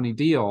Lee County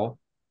deal,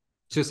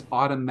 just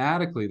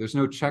automatically, there's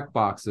no check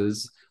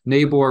boxes.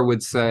 NABOR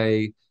would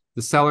say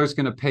the seller's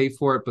going to pay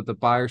for it, but the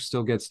buyer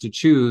still gets to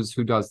choose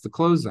who does the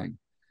closing.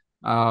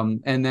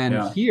 And then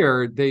Yeah.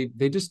 here, they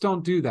just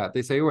don't do that.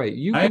 They say, wait,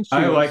 you can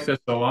I like choose. this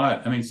a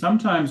lot. I mean,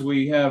 sometimes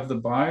we have the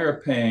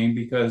buyer paying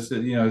because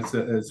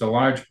it's a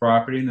large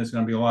property and there's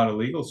going to be a lot of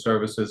legal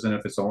services, and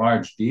if it's a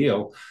large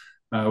deal,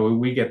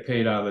 we get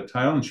paid out of the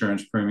title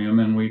insurance premium,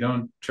 and we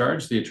don't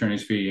charge the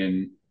attorney's fee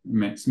in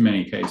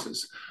many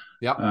cases.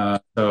 Yep.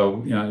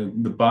 So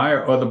the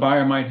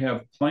buyer might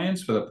have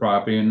plans for the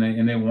property,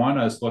 and they want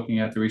us looking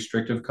at the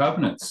restrictive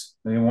covenants.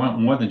 They want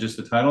more than just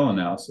a title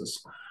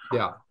analysis.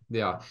 Yeah.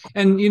 Yeah.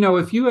 And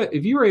if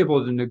you were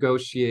able to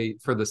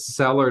negotiate for the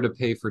seller to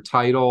pay for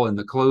title and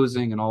the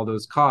closing and all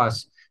those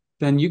costs,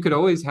 then you could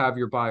always have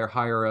your buyer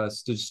hire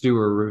us to just do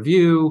a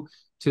review,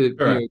 to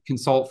Sure.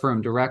 consult for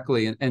them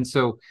directly. And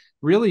so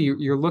really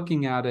you're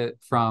looking at it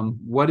from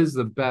what is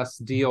the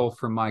best deal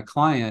for my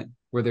client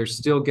where they're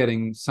still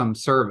getting some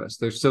service,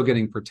 they're still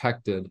getting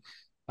protected.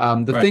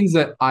 The Right. things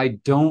that I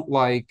don't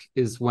like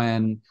is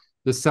when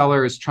the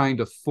seller is trying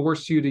to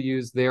force you to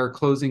use their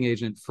closing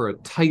agent for a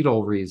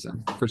title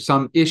reason, for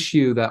some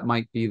issue that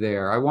might be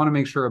there. I want to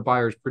make sure a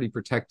buyer is pretty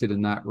protected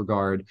in that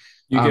regard.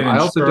 You get I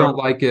also insured. don't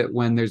like it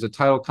when there's a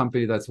title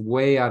company that's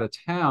way out of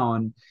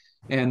town,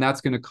 and that's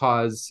going to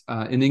cause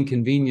an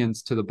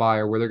inconvenience to the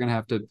buyer where they're going to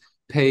have to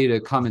pay to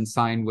come and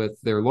sign with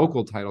their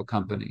local title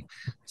company.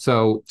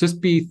 So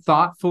just be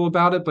thoughtful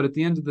about it. But at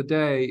the end of the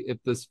day,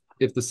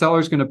 if the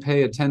seller's going to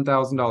pay a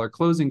 $10,000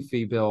 closing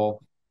fee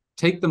bill,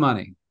 take the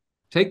money.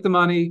 Take the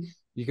money.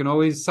 You can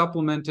always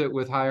supplement it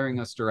with hiring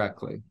us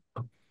directly.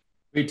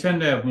 We tend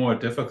to have more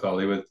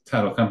difficulty with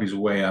title companies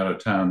way out of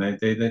town.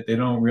 They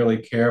don't really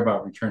care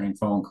about returning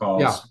phone Yeah.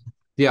 calls.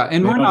 Yeah.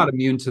 And They we're not don't.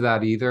 immune to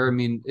that either. I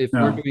mean, if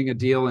we're No. doing a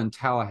deal in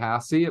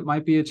Tallahassee, it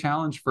might be a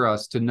challenge for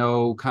us to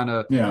know kind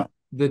of Yeah.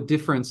 the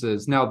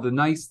differences. Now, the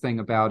nice thing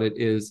about it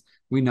is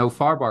we know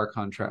FAR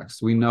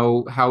contracts, we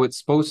know how it's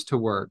supposed to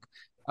work.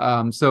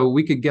 So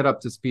we could get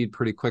up to speed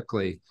pretty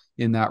quickly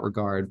in that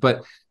regard.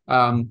 But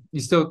you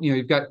still,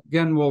 you've got,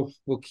 again, we'll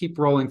keep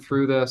rolling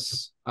through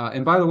this.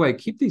 And by the way,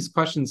 keep these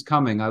questions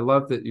coming. I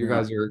love that you Yeah.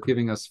 guys are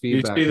giving us You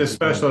feedback. see the This is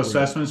very special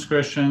important. assessments,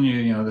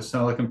 Christian. The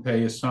seller can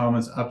pay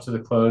installments up to the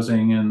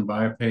closing and the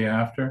buyer pay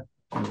after.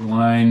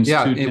 Lines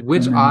Yeah, 210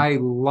 which and I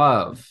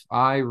love.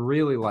 I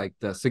really like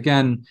this.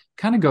 Again,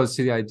 kind of goes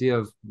to the idea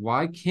of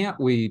why can't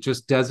we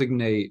just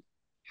designate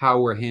how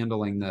we're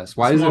handling this?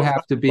 Why it's does it more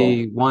have to flexible.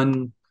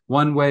 be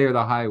one way or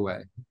the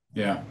highway?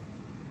 Yeah.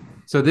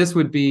 So this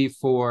would be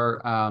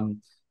for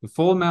the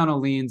full amount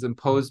of liens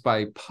imposed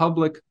by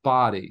public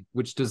body,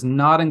 which does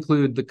not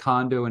include the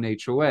condo and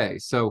HOA.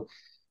 So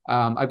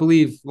I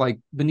believe like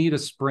Bonita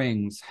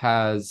Springs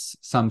has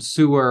some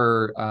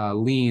sewer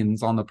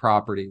liens on the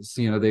properties.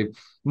 They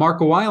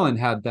Marco Island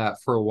had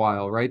that for a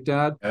while, right,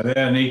 Dad? They had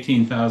an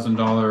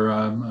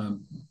 $18,000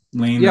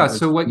 lien Yeah. that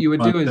So was what you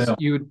would on do is sale.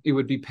 it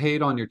would be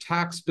paid on your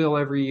tax bill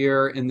every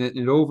year, and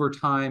then over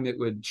time it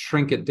would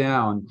shrink it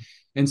down.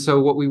 And so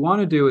what we want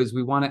to do is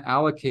we want to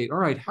allocate. All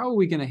right, how are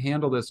we going to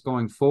handle this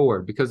going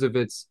forward? Because if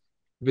it's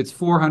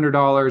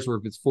 $400 or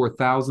if it's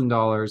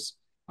 $4,000,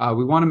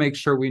 we want to make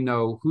sure we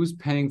know who's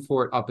paying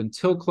for it up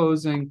until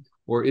closing,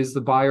 or is the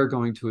buyer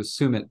going to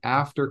assume it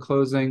after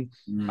closing?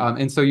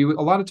 Mm. And so a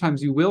lot of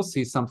times you will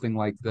see something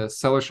like this: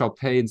 seller shall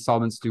pay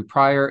installments due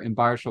prior, and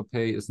buyer shall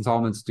pay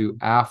installments due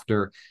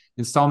after.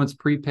 Installments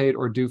prepaid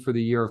or due for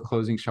the year of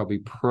closing shall be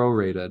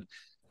prorated.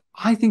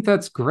 I think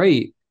that's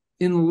great,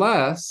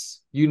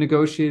 unless you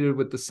negotiated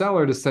with the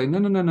seller to say, no,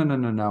 no, no, no, no,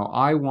 no, no.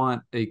 I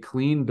want a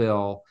clean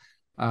bill.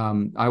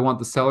 I want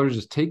the seller to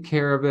just take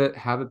care of it,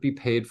 have it be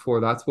paid for.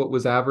 That's what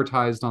was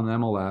advertised on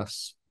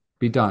MLS.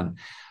 Be done.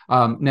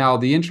 Now,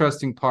 the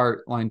interesting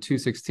part, line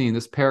 216,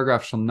 this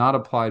paragraph shall not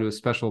apply to a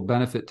special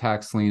benefit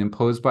tax lien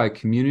imposed by a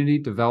community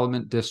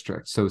development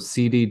district, so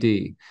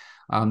CDD.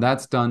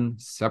 That's done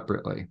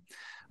separately.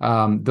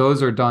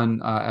 Those are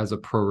done as a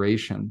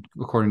proration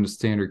according to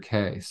standard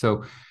K.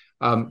 So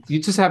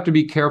you just have to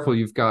be careful.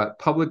 You've got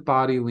public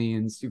body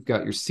liens, you've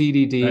got your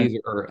CDDs Right.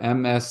 or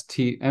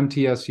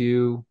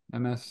MTSU,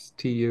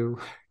 MSTU,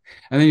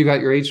 and then you've got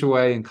your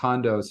HOA and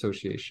condo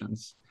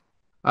associations.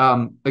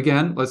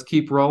 Again, let's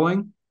keep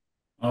rolling.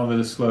 All the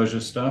disclosure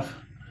stuff.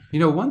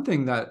 One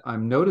thing that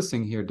I'm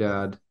noticing here,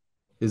 Dad,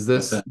 is What's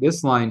this that?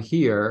 this line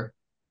here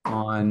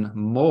on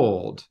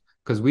mold,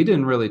 because we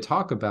didn't really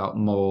talk about Oh,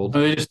 mold.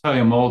 they just tell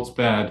you mold's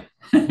bad.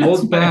 That's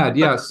Mold's bad. bad,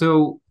 yeah.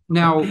 So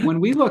now, when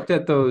we looked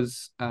at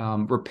those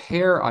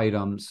repair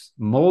items,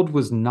 mold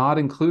was not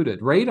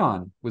included.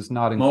 Radon was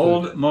not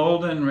included.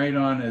 Mold and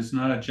radon is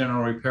not a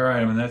general repair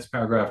item, and that's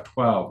paragraph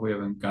 12. We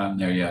haven't gotten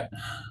there yet.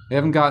 They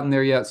haven't gotten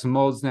there yet. So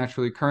mold's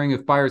naturally occurring.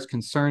 If buyer is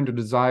concerned or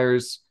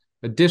desires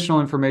additional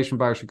information,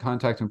 buyer should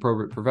contact an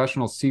appropriate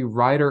professional. See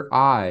Rider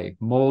I,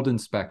 mold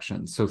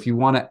inspection. So if you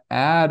want to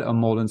add a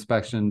mold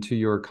inspection to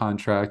your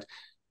contract,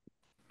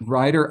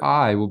 Rider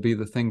I will be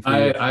the thing for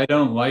you. I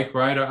don't like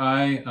Rider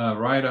I.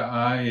 Rider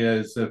I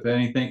is, if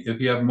anything, if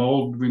you have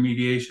mold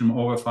remediation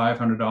over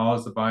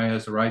 $500, the buyer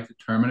has the right to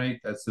terminate.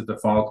 That's the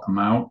default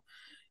amount.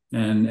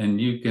 And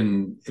you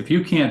can, if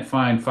you can't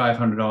find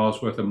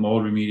 $500 worth of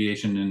mold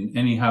remediation in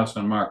any house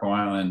on Marco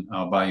Island,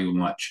 I'll buy you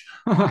lunch.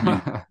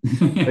 I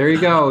There mean, you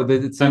go.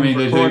 It's I in mean,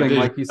 recording, there's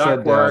like you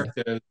said, duct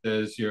Dad. work,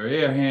 there's your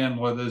air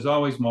handler, there's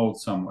always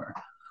mold somewhere.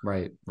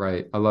 Right,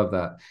 right. I love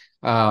that.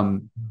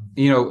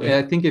 It,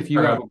 I think if you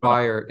have a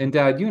buyer, and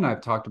Dad, you and I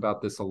have talked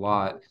about this a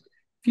lot.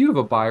 If you have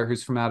a buyer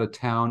who's from out of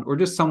town, or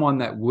just someone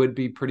that would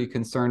be pretty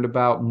concerned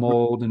about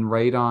mold and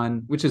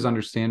radon, which is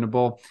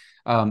understandable,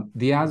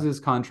 The as-is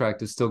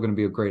contract is still going to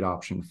be a great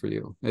option for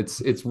you.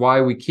 It's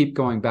why we keep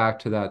going back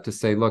to that to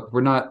say, look,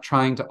 we're not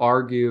trying to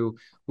argue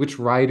which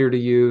rider to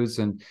use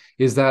and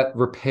is that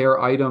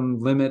repair item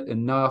limit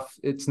enough.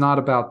 It's not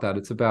about that.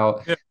 It's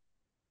about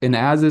an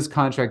as-is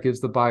contract gives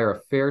the buyer a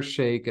fair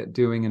shake at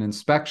doing an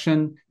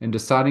inspection and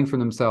deciding for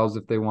themselves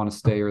if they want to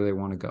stay or they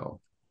want to go.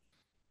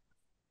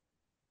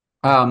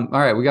 All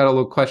right, we got a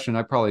little question.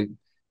 I probably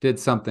did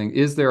something.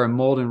 Is there a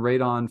mold and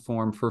radon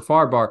form for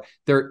FAR-BAR?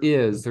 There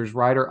is. There's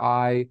Rider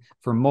I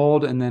for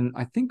mold, and then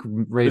I think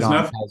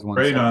radon has one.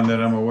 Radon that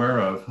I'm aware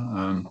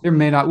of. There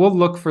may not. We'll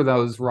look for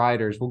those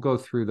riders. We'll go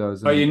through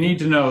those. But you need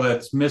to know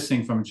that's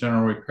missing from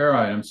general repair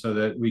items so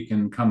that we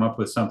can come up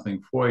with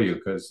something for you.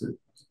 Because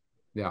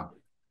yeah.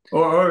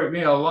 Or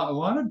a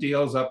lot of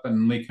deals up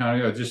in Lee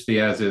County are just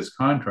the as-is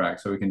contract,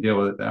 so we can deal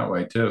with it that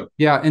way too.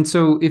 Yeah, and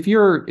so if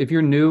you're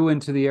new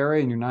into the area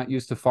and you're not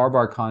used to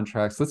FAR-BAR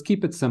contracts, let's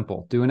keep it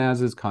simple. Do an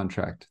as-is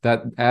contract.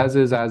 That as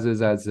is, as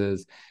is, as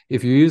is.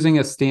 If you're using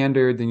a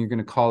standard, then you're going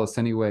to call us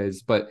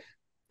anyways. But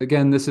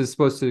again, this is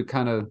supposed to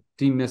kind of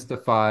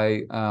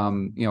demystify,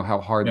 how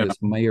hard this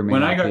may or may not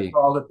be. When I got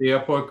called at the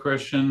airport,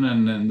 Christian,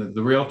 and then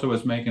the realtor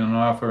was making an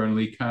offer in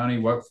Lee County,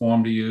 what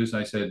form to use,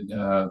 I said,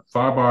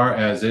 FAR-BAR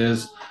as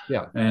is.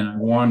 Yeah. And I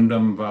warned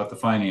them about the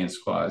finance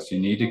clause. You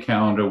need to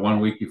calendar 1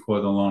 week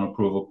before the loan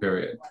approval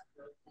period.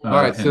 All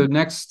right. So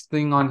next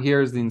thing on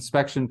here is the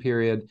inspection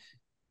period.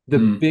 The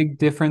big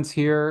difference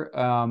here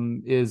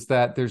is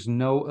that there's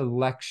no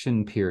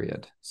election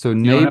period. So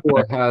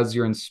NABOR has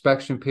your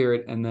inspection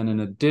period and then an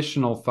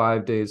additional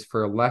 5 days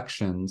for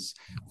elections.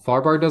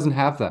 FAR-BAR doesn't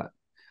have that.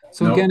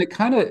 So again,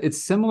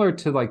 it's similar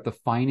to like the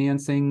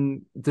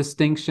financing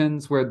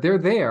distinctions where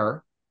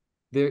they're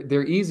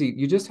easy.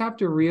 You just have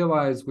to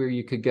realize where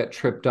you could get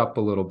tripped up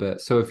a little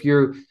bit. So if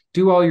you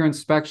do all your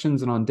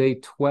inspections and on day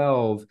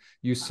 12,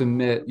 you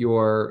submit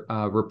your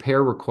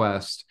repair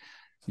request,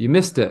 you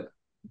missed it.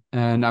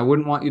 And I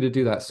wouldn't want you to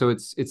do that. So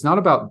it's not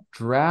about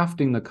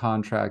drafting the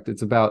contract.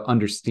 It's about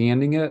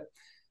understanding it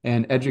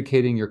and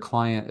educating your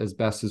client as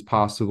best as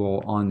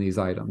possible on these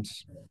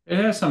items. It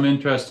has some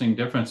interesting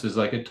differences.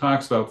 Like it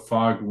talks about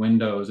fogged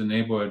windows, and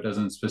NABOR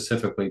doesn't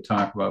specifically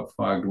talk about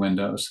fogged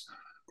windows.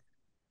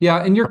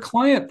 Yeah, and your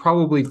client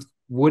probably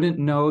wouldn't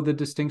know the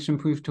distinction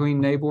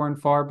between NABOR and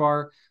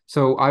FAR-BAR.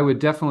 So I would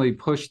definitely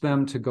push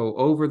them to go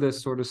over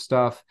this sort of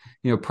stuff.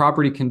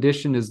 Property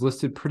condition is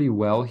listed pretty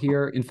well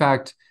here. In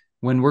fact,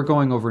 when we're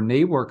going over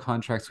NABOR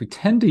contracts, we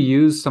tend to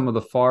use some of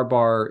the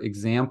FAR-BAR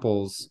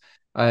examples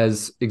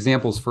as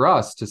examples for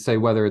us to say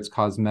whether it's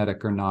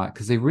cosmetic or not,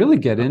 because they really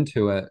get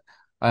into it.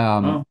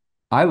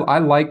 I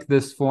like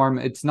this form.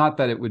 It's not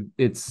that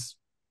it's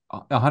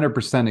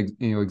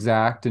 100%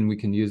 exact and we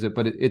can use it,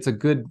 but it's a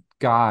good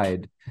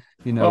guide.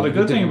 Well, the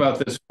good thing about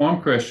this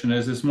form, Christian,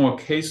 is there's more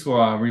case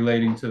law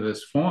relating to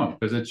this form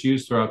because it's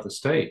used throughout the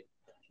state.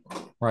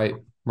 Right.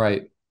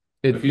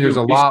 There's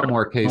a lot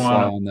more case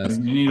law on this.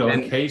 You need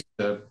a case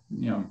to,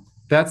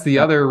 That's the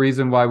other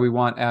reason why we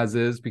want as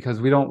is, because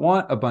we don't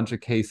want a bunch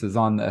of cases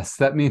on this.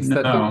 That means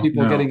that there are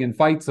people getting in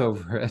fights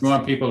over it. We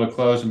want people to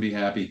close and be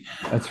happy.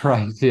 That's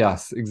right.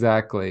 Yes,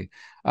 exactly.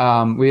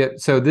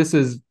 So this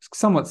is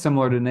somewhat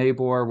similar to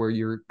NABOR, where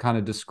you're kind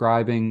of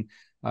describing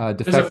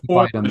defective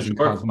items and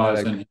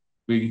cosmetic.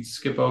 We can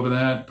skip over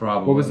that,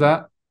 probably. What was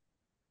that?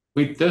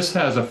 This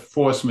has a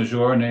force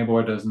majeure.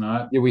 NABOR does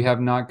not. Yeah, we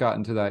have not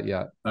gotten to that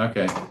yet.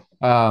 Okay.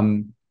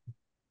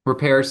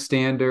 Repair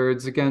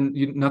standards, again,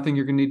 nothing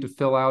you're going to need to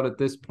fill out at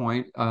this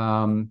point.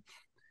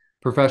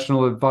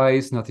 Professional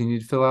advice, nothing you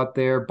need to fill out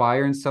there.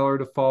 Buyer and seller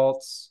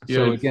defaults. Yeah,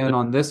 so again,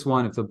 on this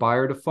one, if the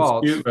buyer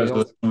defaults,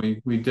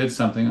 we did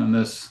something on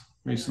this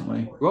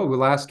recently. Well,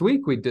 last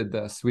week we did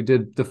this. We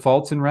did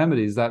defaults and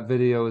remedies. That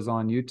video is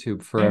on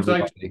YouTube for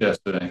everybody. Like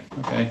yesterday.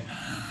 Okay.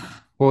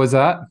 What was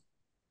that?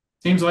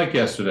 Seems like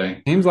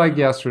yesterday. Here's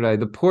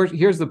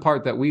the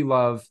part that we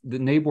love. The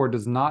NABOR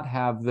does not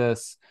have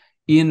this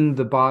in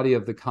the body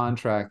of the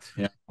contract.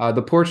 Yeah.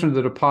 The portion of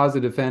the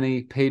deposit, if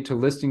any, paid to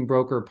listing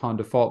broker upon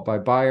default by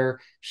buyer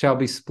shall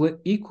be split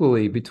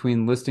equally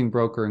between listing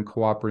broker and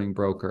cooperating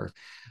broker.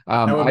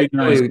 That would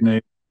be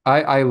nice.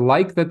 I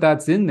like that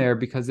that's in there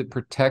because it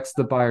protects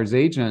the buyer's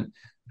agent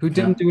who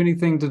didn't do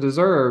anything to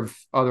deserve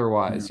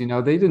otherwise. They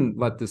didn't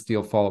let this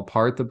deal fall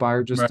apart. The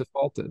buyer just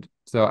defaulted.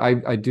 So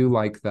I do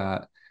like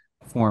that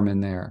form in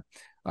there.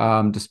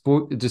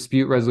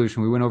 Dispute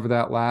resolution. We went over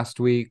that last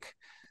week.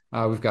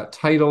 We've got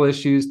title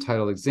issues,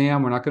 title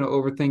exam. We're not going to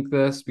overthink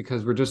this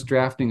because we're just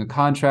drafting a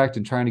contract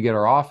and trying to get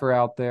our offer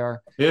out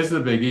there. Here's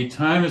the biggie.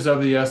 Time is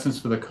of the essence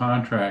for the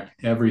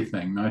contract.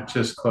 Everything, not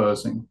just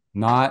closing.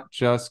 Not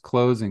just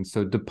closing.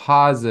 So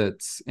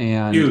deposits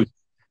and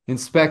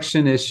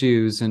inspection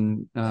issues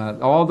and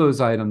all those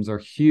items are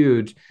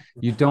huge.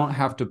 You don't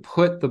have to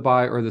put the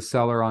buyer or the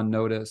seller on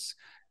notice.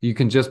 You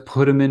can just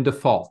put them in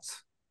default.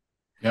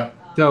 Yep.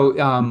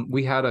 So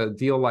we had a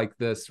deal like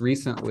this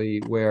recently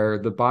where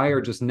the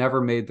buyer just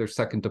never made their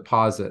second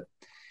deposit.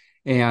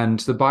 And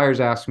the buyers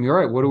asked me, all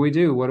right, what do we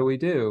do? What do we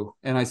do?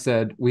 And I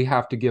said, we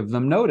have to give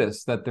them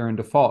notice that they're in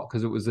default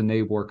because it was a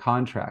NABOR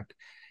contract.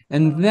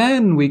 And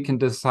then we can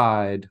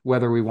decide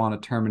whether we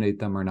want to terminate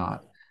them or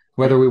not,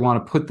 whether we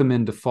want to put them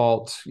in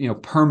default,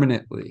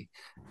 permanently.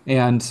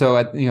 And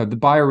so, the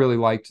buyer really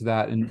liked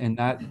that. And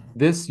that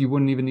this, you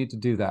wouldn't even need to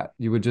do that.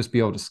 You would just be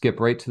able to skip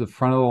right to the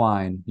front of the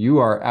line. You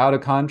are out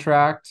of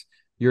contract.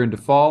 You're in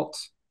default.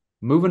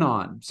 Moving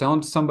on,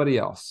 selling to somebody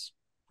else.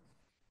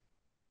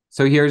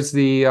 So here's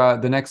the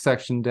next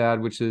section,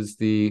 Dad, which is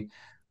the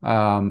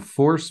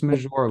force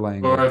majeure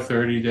language. Or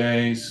 30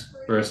 days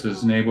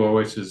versus NABOR,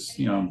 which is,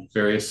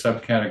 various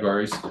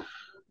subcategories.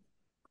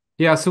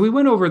 Yeah, so we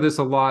went over this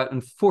a lot.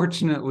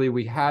 Unfortunately,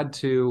 we had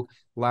to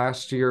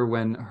last year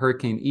when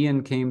Hurricane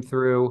Ian came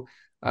through.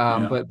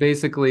 But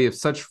basically, if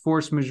such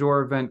force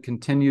majeure event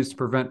continues to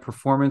prevent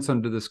performance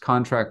under this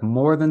contract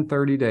more than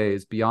 30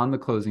 days beyond the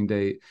closing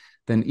date,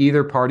 then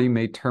either party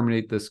may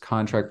terminate this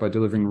contract by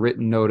delivering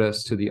written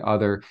notice to the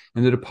other,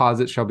 and the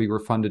deposit shall be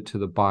refunded to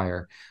the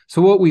buyer.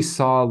 So what we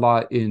saw a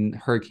lot in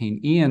Hurricane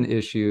Ian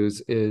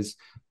issues is,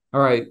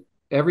 all right,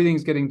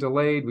 everything's getting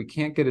delayed. We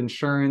can't get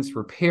insurance.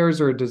 Repairs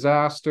are a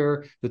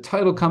disaster. The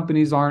title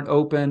companies aren't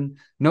open.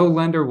 No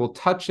lender will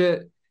touch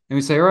it. And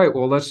we say, all right,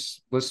 well,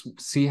 let's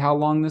see how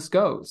long this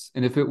goes.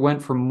 And if it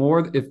went for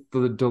if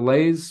the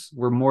delays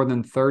were more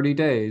than 30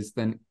 days,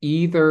 then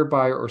either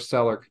buyer or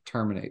seller could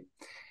terminate.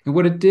 And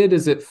what it did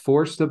is it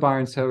forced the buyer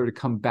and seller to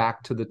come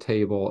back to the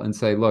table and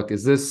say, look,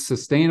 is this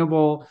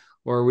sustainable,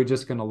 or are we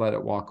just going to let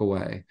it walk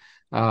away?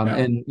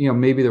 And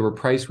maybe there were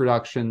price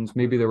reductions,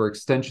 maybe there were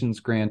extensions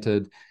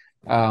granted,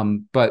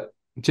 but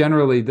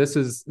generally this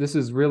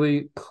is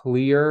really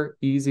clear,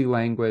 easy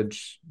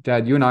language.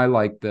 Dad, you and I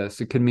like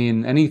this. It could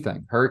mean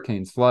anything: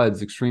 hurricanes,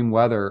 floods, extreme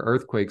weather,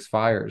 earthquakes,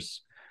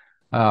 fires.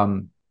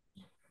 And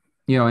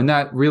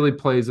that really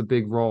plays a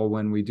big role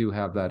when we do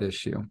have that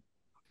issue.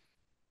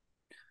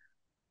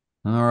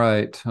 All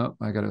right. Oh,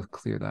 I got to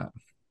clear that.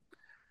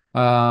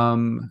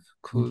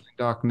 Closing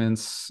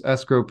documents,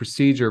 escrow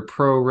procedure,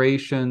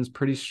 prorations,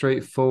 pretty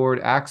straightforward.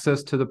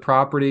 Access to the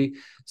property.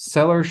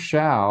 Seller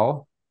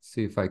shall,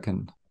 see if I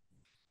can.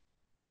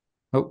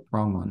 Oh,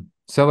 wrong one.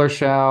 Seller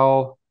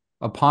shall,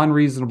 upon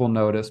reasonable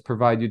notice,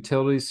 provide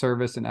utility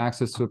service and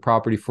access to the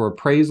property for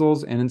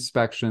appraisals and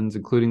inspections,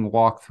 including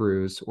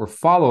walkthroughs or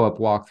follow-up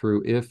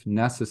walkthrough if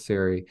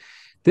necessary.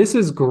 This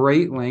is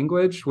great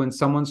language when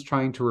someone's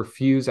trying to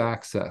refuse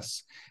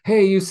access.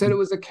 Hey, you said it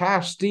was a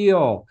cash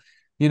deal.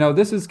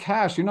 This is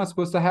cash. You're not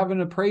supposed to have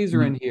an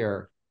appraiser in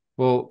here.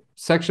 Well,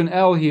 Section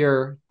L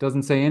here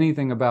doesn't say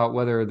anything about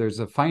whether there's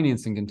a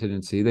financing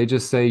contingency. They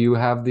just say you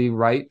have the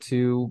right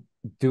to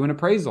do an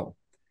appraisal.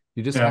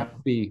 You just have to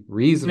be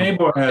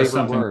reasonable. NABOR has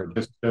something like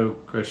this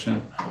too,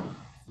 Christian.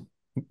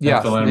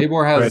 Yes,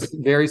 NABOR has a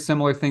very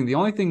similar thing. The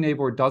only thing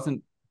NABOR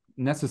doesn't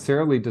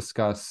necessarily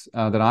discuss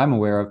that I'm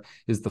aware of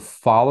is the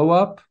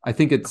follow-up. I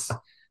think it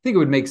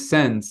would make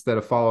sense that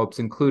a follow-up's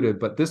included,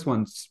 but this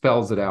one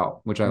spells it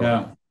out, which I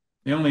like.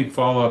 The only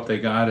follow-up they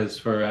got is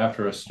for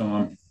after a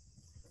storm.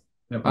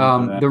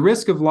 The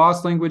risk of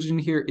loss language in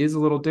here is a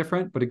little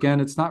different, but again,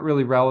 it's not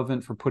really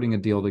relevant for putting a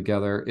deal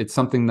together. It's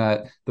something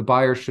that the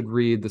buyer should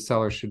read, the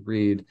seller should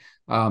read,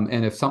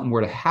 and if something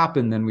were to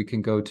happen, then we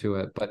can go to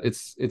it. But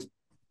it's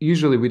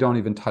usually we don't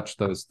even touch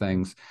those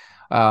things.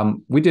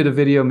 We did a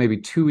video maybe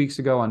 2 weeks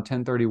ago on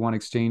 1031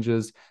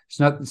 exchanges.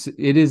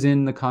 It is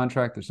in the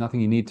contract. There's nothing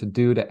you need to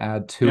do to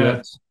add to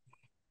it.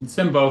 It's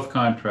in both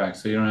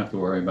contracts, so you don't have to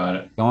worry about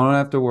it. Don't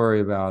have to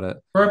worry about it.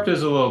 FERPT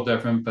is a little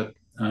different, but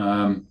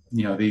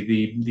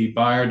the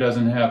buyer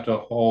doesn't have to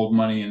hold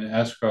money in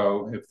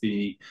escrow if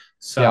the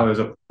sellers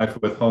apply for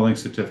withholding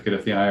certificate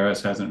if the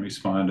IRS hasn't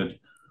responded.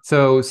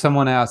 So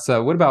someone asks,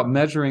 what about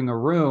measuring a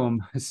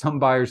room? Some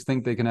buyers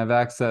think they can have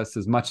access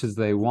as much as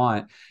they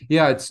want.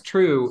 Yeah, it's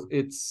true.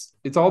 It's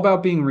all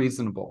about being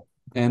reasonable,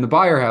 and the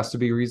buyer has to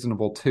be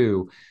reasonable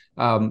too.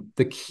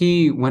 The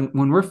key when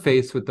we're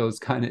faced with those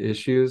kind of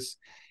issues,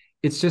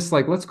 it's just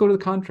like, let's go to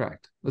the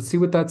contract. Let's see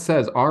what that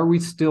says. Are we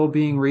still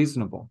being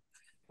reasonable?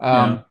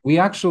 We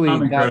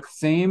actually, that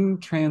same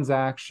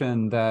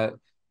transaction that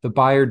the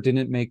buyer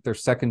didn't make their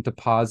second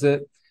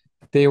deposit,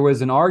 there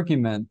was an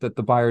argument that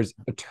the buyer's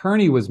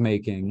attorney was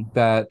making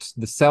that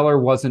the seller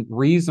wasn't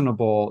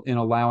reasonable in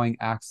allowing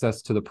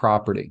access to the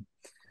property.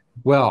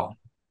 Well,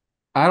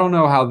 I don't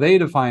know how they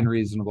define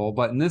reasonable,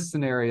 but in this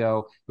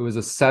scenario, it was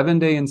a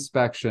 7-day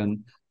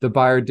inspection. The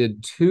buyer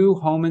did 2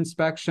 home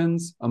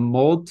inspections, a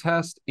mold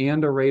test,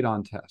 and a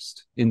radon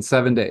test in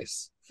 7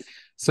 days.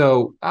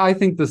 So I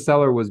think the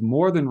seller was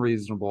more than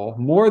reasonable,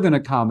 more than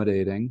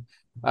accommodating.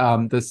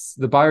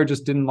 The buyer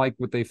just didn't like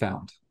what they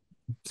found.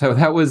 So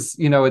that was,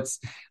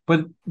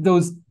 but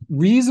those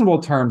reasonable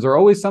terms are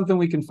always something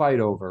we can fight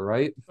over,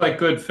 right? Like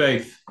good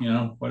faith,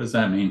 what does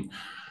that mean?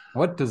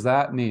 What does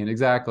that mean?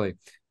 Exactly.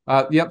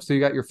 Yep. So you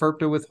got your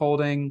FERPTA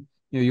withholding.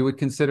 You would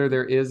consider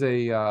there is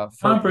a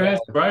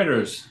comprehensive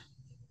riders.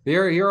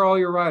 Here are all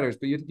your riders,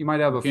 but you might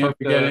have a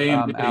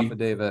FERPTA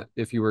affidavit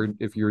if you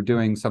were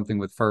doing something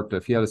with FERPTA,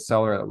 if you had a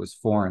seller that was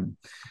foreign.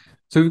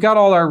 So we've got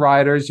all our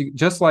riders,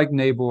 just like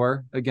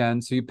NABOR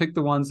again. So you pick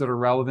the ones that are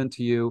relevant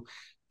to you.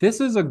 This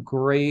is a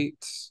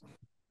great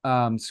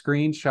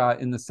screenshot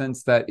in the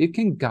sense that it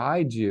can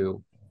guide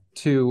you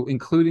to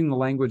including the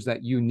language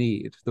that you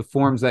need, the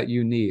forms that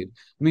you need.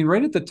 I mean,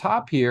 right at the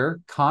top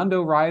here,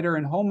 Condo Rider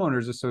and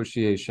Homeowners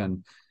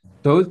Association.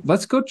 Those,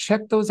 let's go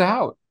check those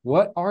out.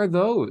 What are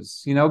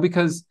those? You know,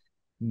 because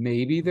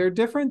maybe they're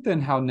different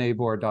than how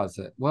NABOR does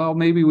it. Well,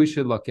 maybe we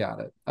should look at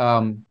it.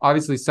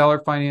 Obviously,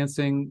 seller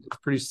financing is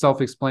pretty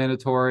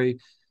self-explanatory.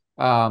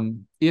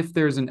 If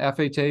there's an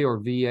FHA or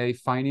VA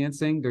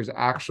financing, there's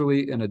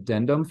actually an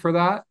addendum for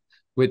that,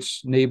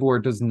 which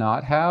NABOR does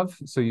not have.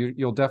 So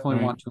you'll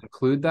definitely want to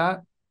include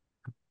that.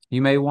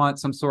 You may want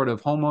some sort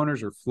of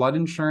homeowners or flood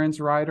insurance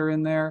rider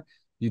in there.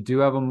 You do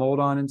have a mold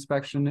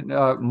inspection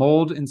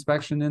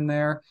in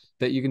there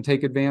that you can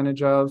take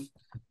advantage of.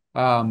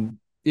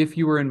 If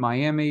you were in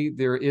Miami,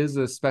 there is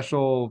a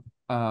special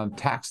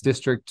tax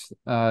district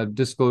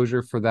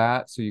disclosure for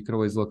that. So you could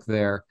always look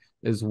there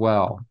as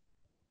well.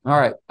 All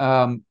right.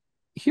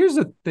 Here's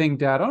the thing,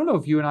 Dad. I don't know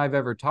if you and I have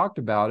ever talked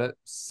about it.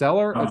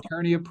 Seller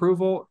attorney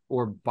approval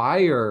or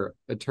buyer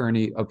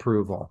attorney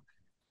approval.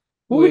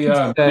 What would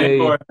you say?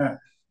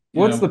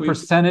 What's the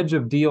percentage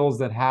of deals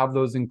that have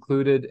those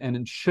included,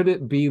 and should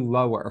it be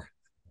lower?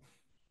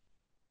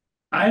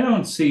 I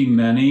don't see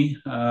many.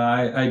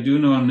 I do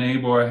know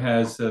NABOR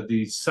has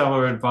the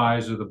seller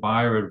advisor, the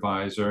buyer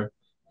advisor,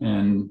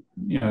 and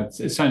it's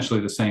essentially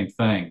the same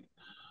thing.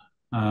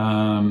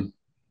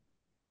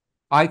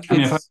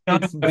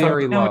 It's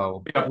very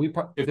low.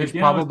 There's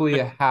probably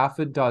a half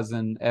a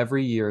dozen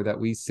every year that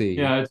we see.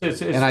 Yeah,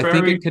 and I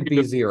think it could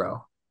be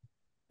zero.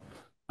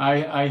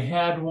 I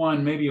had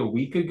one maybe a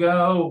week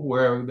ago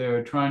where they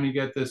were trying to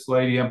get this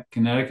lady up in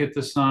Connecticut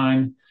to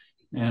sign,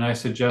 and I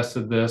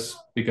suggested this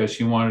because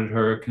she wanted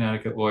her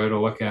Connecticut lawyer to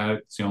look at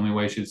it. It's the only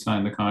way she'd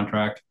sign the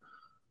contract.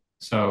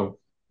 So,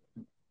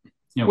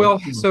 so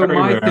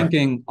my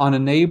thinking on a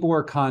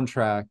NABOR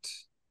contract,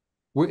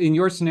 in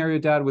your scenario,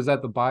 Dad, was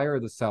that the buyer or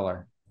the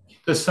seller?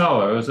 The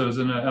seller. It was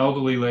an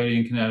elderly lady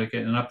in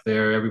Connecticut, and up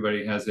there,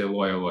 everybody has their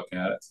lawyer look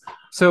at it.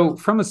 So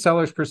from a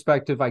seller's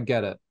perspective, I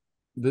get it.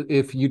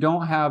 If you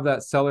don't have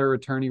that seller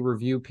attorney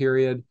review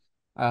period,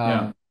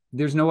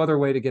 there's no other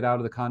way to get out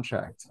of the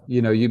contract.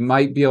 You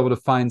might be able to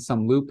find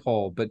some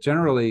loophole, but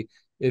generally,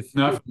 if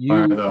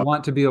you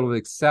want to be able to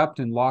accept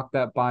and lock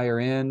that buyer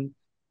in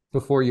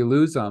before you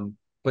lose them,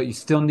 but you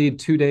still need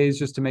 2 days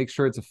just to make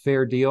sure it's a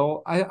fair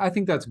deal, I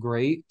think that's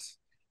great.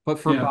 But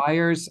for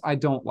buyers, I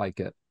don't like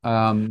it.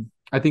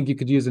 I think you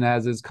could use an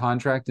as-is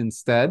contract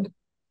instead.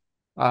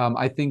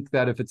 I think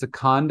that if it's a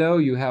condo,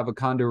 you have a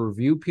condo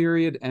review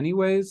period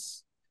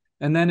anyways.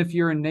 And then if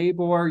you're a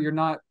NABOR,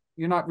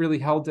 you're not really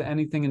held to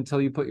anything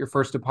until you put your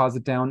first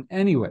deposit down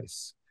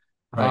anyways.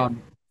 Right.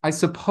 I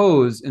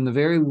suppose in the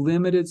very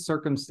limited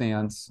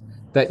circumstance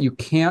that you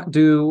can't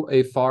do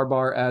a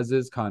FAR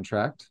as-is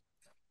contract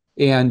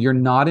and you're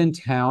not in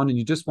town and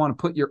you just want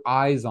to put your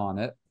eyes on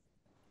it,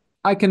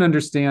 I can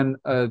understand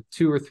a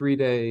 2 or 3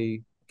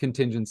 day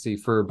contingency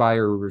for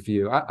buyer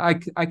review. I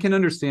can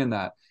understand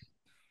that.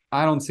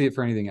 I don't see it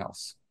for anything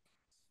else.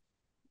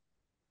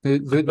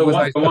 Was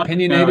I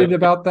opinionated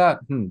about that?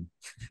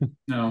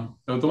 No.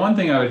 The one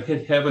thing I would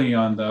hit heavily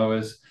on, though,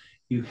 is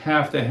you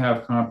have to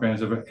have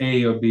comprehensive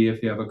A or B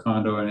if you have a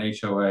condo and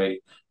HOA.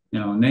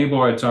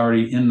 NABOR, it's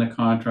already in the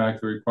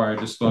contract, the required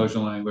disclosure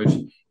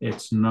language.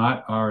 It's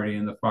not already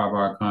in the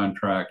FAR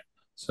contract.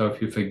 So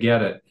if you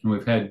forget it, and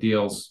we've had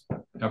deals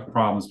have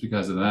problems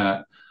because of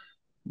that.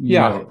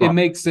 It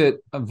makes it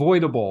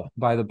avoidable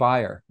by the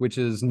buyer, which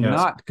is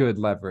not good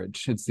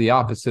leverage. It's the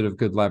opposite of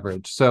good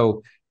leverage.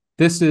 So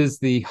this is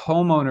the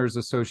Homeowners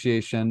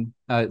Association.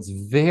 It's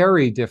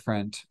very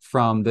different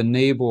from the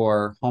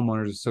NABOR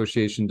Homeowners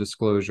Association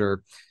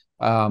disclosure.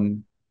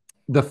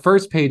 The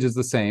first page is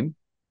the same.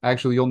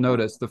 Actually, you'll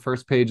notice the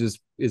first page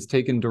is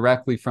taken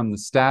directly from the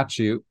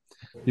statute.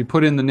 You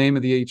put in the name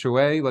of the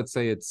HOA. Let's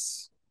say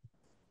it's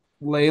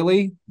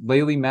Lely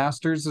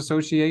Masters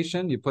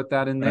Association. You put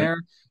that in there.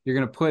 You're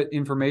going to put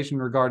information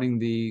regarding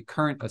the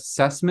current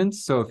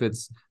assessments. So if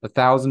it's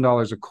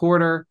 $1,000 a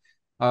quarter,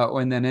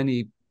 and then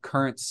any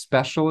current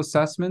special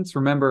assessments.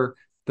 Remember,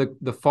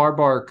 the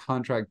FAR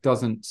contract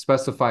doesn't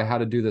specify how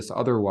to do this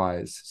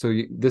otherwise. So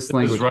this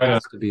language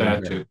has to be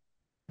in there.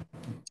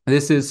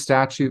 This is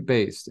statute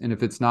based, and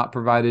if it's not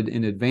provided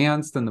in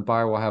advance, then the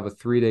buyer will have a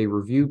 3-day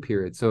review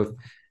period. So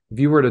if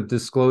you were to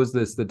disclose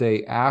this the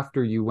day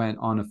after you went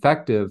on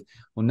effective,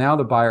 well, now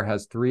the buyer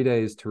has 3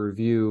 days to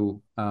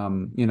review,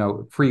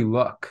 free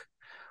look.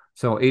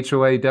 So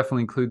HOA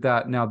definitely include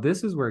that. Now,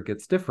 this is where it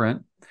gets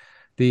different.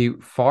 The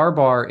FAR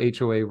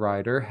HOA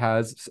rider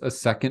has a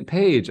second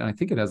page, and I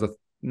think it has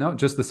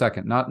just the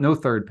second, no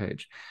third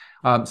page.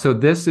 So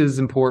this is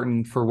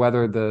important for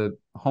whether the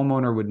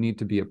homeowner would need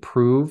to be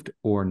approved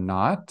or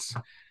not.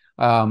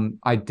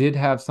 I did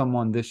have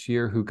someone this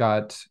year who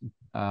got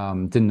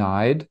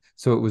denied,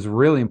 so it was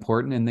really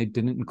important, and they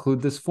didn't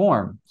include this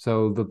form.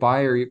 So the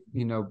buyer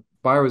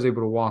was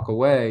able to walk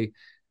away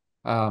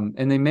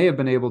And they may have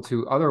been able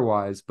to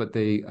otherwise, but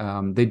they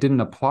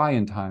didn't apply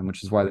in time,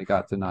 which is why they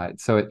got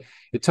denied. So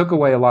it took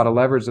away a lot of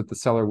leverage that the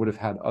seller would have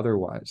had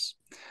otherwise.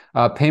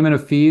 Payment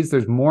of fees,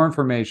 there's more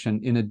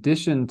information in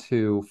addition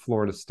to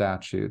Florida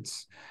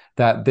statutes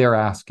that they're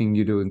asking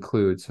you to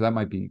include. So that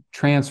might be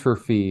transfer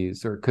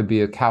fees, or it could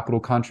be a capital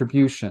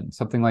contribution,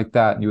 something like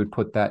that. And you would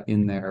put that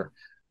in there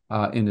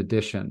in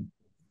addition.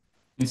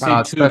 You see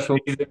two Special.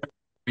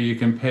 you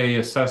can pay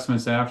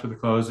assessments after the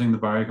closing. The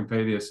buyer can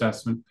pay the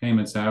assessment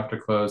payments after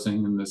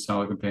closing, and the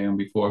seller can pay them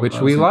before Which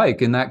we closing.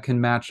 like, and that can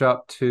match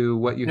up to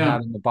what you Yeah,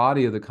 had in the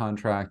body of the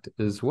contract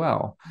as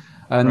well.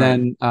 And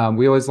right. then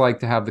we always like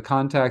to have the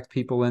contact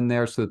people in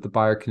there so that the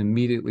buyer can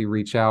immediately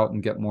reach out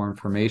and get more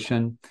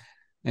information.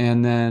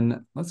 And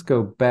then let's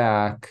go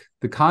back.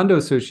 The condo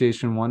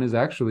association one is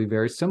actually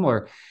very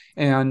similar.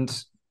 And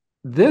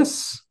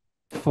this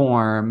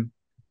form,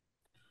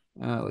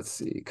 let's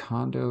see,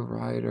 condo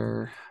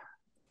rider.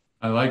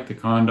 I like the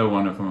condo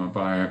one from a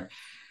buyer.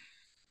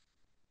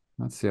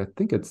 Let's see, I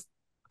think it's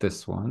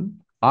this one.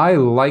 I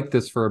like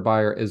this for a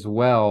buyer as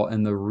well.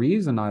 And the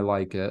reason I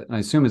like it, and I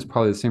assume it's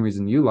probably the same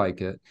reason you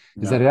like it,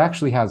 is Yeah. that it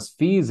actually has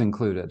fees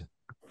included.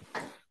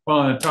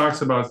 Well, and it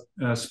talks about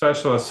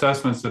special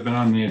assessments that have been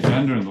on the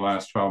agenda in the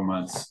last 12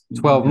 months.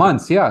 12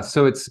 months, yeah.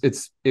 So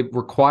it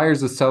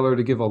requires the seller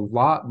to give a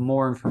lot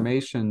more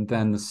information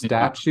than the Yeah,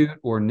 statute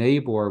or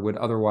NABOR would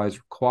otherwise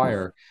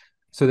require.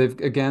 So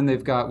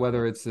they've got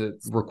whether it's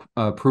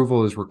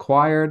approval is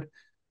required,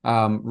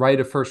 right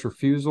of first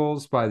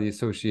refusals by the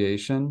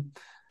association.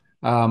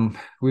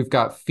 We've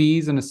got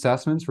fees and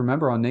assessments.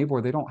 Remember, on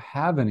NABOR, they don't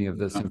have any of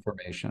this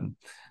information.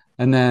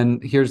 And then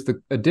here's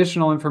the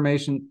additional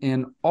information,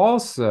 and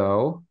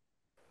also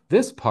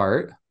this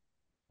part,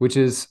 which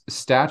is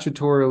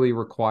statutorily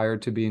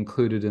required to be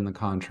included in the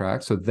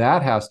contract. So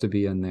that has to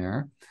be in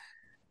there.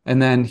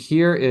 And then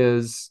here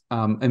is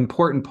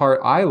important part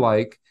I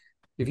like.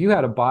 If you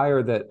had a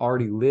buyer that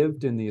already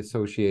lived in the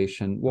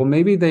association, well,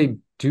 maybe they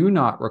do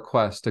not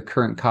request a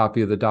current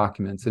copy of the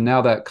documents. And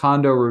now that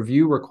condo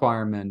review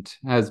requirement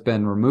has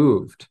been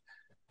removed.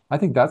 I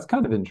think that's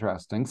kind of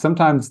interesting.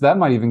 Sometimes that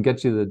might even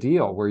get you the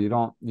deal where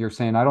you're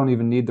saying, I don't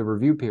even need the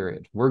review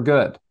period. We're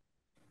good.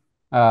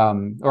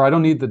 Or I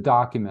don't need the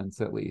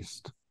documents at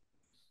least.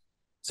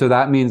 So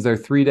that means their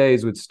 3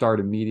 days would start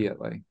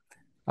immediately.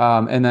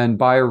 And then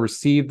buyer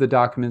received the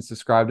documents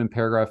described in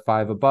paragraph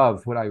 5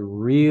 above. What I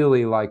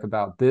really like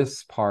about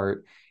this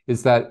part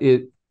is that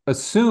it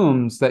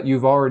assumes that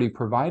you've already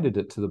provided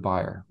it to the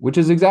buyer, which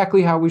is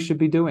exactly how we should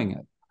be doing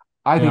it.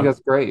 I think yeah.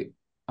 that's great.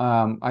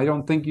 I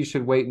don't think you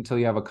should wait until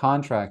you have a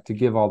contract to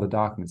give all the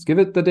documents. Give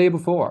it the day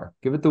before,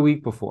 give it the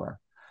week before.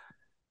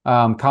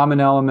 Common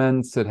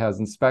elements, it has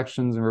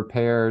inspections and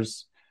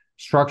repairs,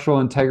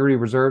 structural integrity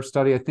reserve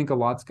study. I think a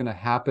lot's going to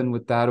happen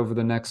with that over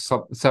the next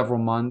several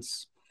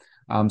months.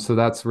 So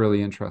that's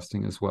really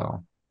interesting as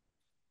well.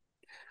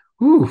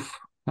 Oof,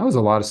 that was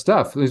a lot of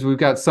stuff. We've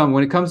got some,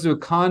 when it comes to a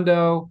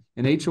condo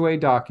and HOA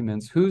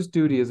documents, whose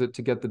duty is it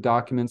to get the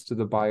documents to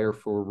the buyer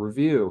for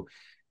review?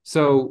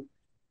 So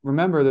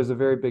remember, there's a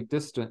very big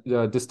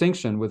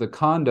distinction with a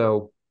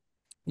condo.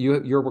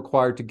 You're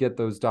required to get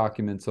those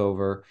documents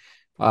over.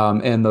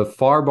 And the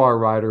FAR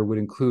rider would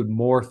include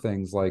more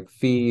things like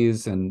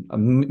fees and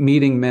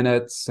meeting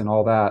minutes and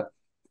all that.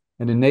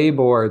 And in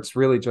NABOR, it's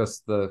really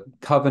just the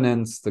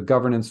covenants, the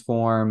governance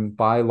form,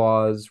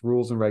 bylaws,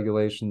 rules and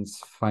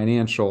regulations,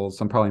 financials.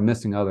 I'm probably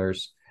missing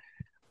others.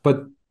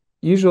 But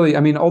usually, I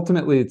mean,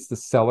 ultimately, it's the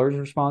seller's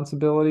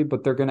responsibility,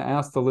 but they're going to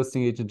ask the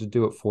listing agent to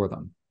do it for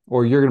them,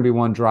 or you're going to be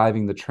one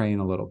driving the train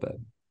a little bit.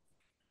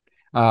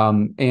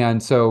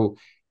 And so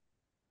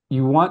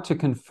you want to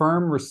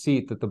confirm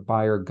receipt that the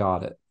buyer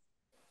got it.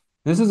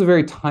 This is a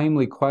very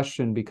timely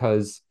question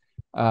because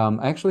I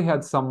actually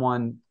had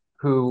someone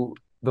who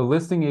the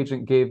listing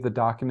agent gave the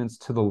documents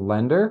to the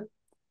lender,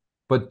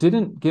 but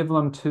didn't give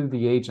them to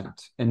the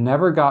agent and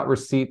never got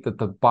receipt that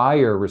the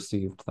buyer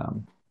received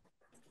them.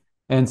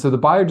 And so the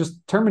buyer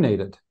just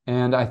terminated.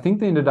 And I think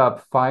they ended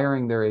up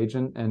firing their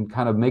agent and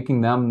kind of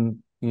making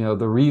them,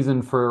 the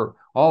reason for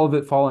all of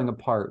it falling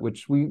apart,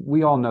 which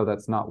we all know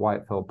that's not why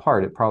it fell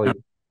apart. It probably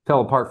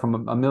fell apart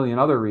from a million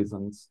other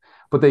reasons,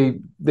 but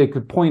they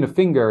could point a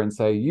finger and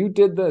say, you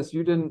did this,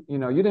 you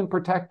didn't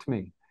protect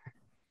me.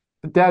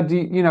 But Dad,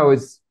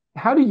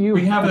 how do you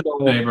handle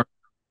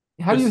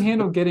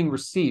getting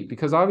receipt?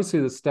 Because obviously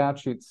the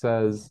statute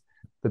says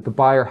that the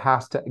buyer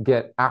has to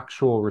get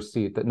actual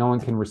receipt, that no one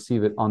can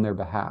receive it on their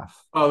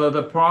behalf. Well,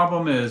 the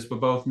problem is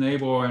with both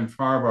NABOR and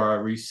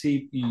FAR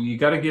receipt, you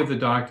got to give the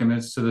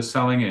documents to the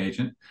selling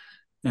agent.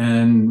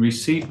 And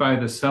receipt by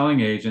the selling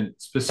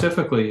agent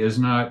specifically is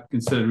not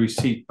considered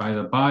receipt by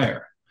the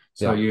buyer.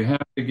 So you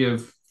have to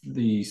give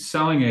the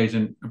selling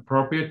agent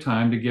appropriate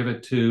time to give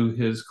it to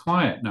his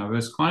client. Now, if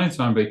his client's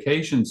on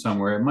vacation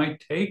somewhere, it might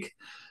take,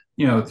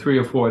 3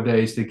 or 4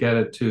 days to get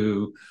it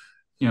to,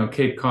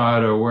 Cape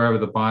Cod or wherever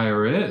the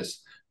buyer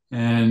is.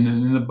 And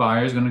then the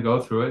buyer is going to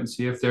go through it and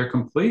see if they're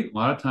complete. A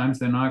lot of times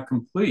they're not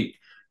complete.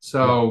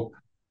 So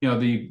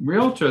the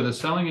realtor, the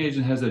selling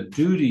agent has a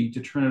duty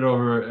to turn it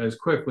over as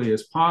quickly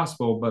as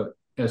possible, but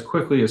as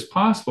quickly as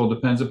possible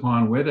depends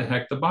upon where the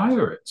heck the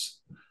buyer is.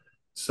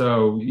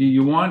 So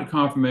you want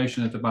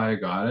confirmation that the buyer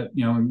got it,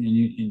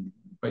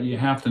 but you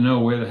have to know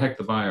where the heck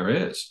the buyer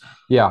is.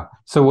 Yeah.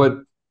 So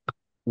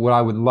what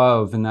I would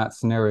love in that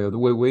scenario, the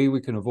way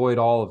we can avoid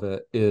all of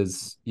it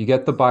is you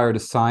get the buyer to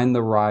sign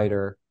the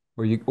rider,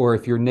 or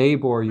if you're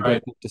NABOR, you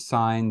get them to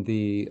sign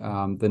the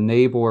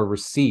NABOR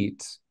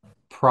receipt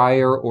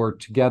prior or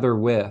together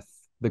with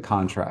the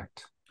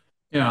contract.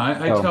 Yeah,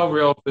 I tell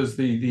realtors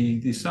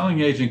the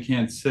selling agent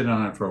can't sit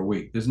on it for a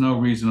week. There's no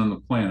reason on the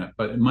planet,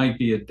 but it might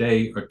be a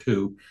day or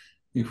two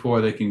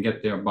before they can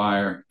get their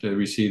buyer to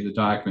receive the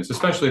documents,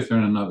 especially if they're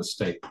in another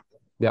state.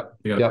 Yep.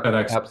 They got a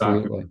FedEx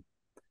Absolutely. document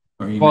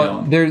or email.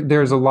 Well,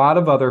 there's a lot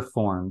of other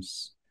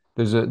forms.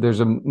 There's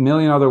a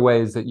million other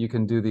ways that you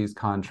can do these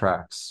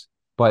contracts.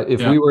 But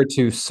if we were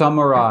to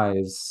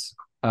summarize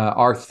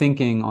our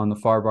thinking on the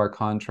FARBAR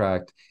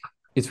contract,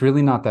 it's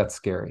really not that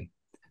scary.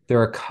 There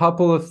are a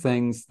couple of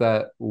things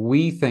that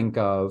we think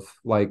of,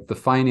 like the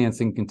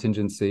financing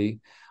contingency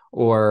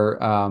or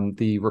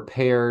the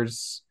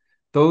repairs.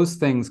 Those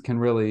things can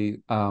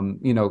really,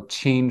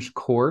 change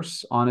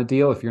course on a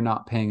deal if you're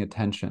not paying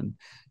attention.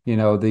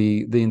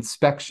 The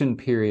inspection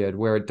period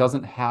where it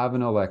doesn't have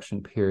an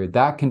election period,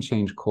 that can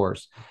change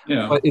course.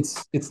 But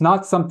it's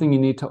not something you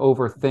need to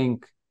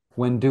overthink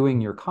when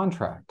doing your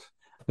contract.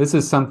 This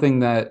is something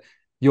that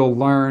you'll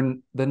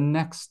learn the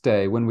next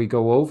day when we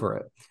go over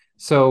it.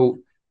 So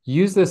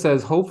use this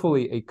as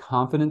hopefully a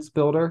confidence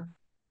builder.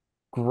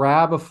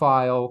 Grab a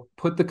file,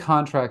 put the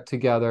contract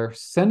together,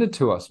 send it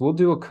to us. We'll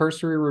do a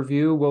cursory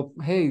review.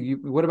 Hey,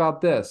 what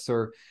about this?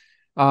 Or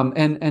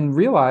and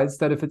realize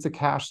that if it's a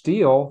cash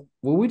deal,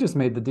 we just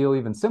made the deal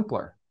even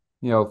simpler.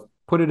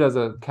 Put it as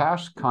a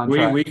cash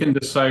contract. We can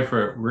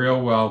decipher it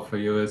real well for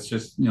you. It's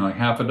just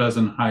half a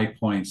dozen high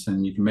points,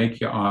 and you can make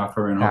your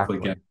offer and hopefully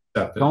get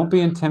accepted. Don't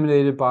be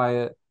intimidated by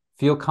it.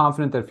 Feel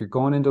confident that if you're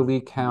going into Lee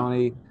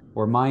County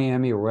or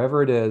Miami or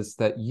wherever it is,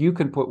 that you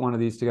can put one of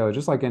these together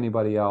just like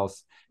anybody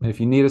else. And if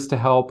you need us to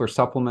help or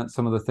supplement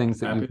some of the things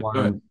that you've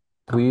learned,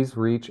 please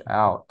reach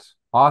out.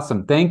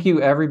 Awesome. Thank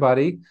you,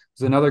 everybody. It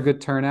was another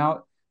good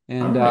turnout.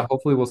 And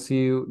hopefully we'll see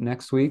you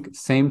next week,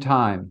 same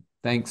time.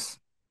 Thanks.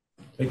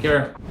 Take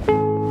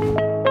care.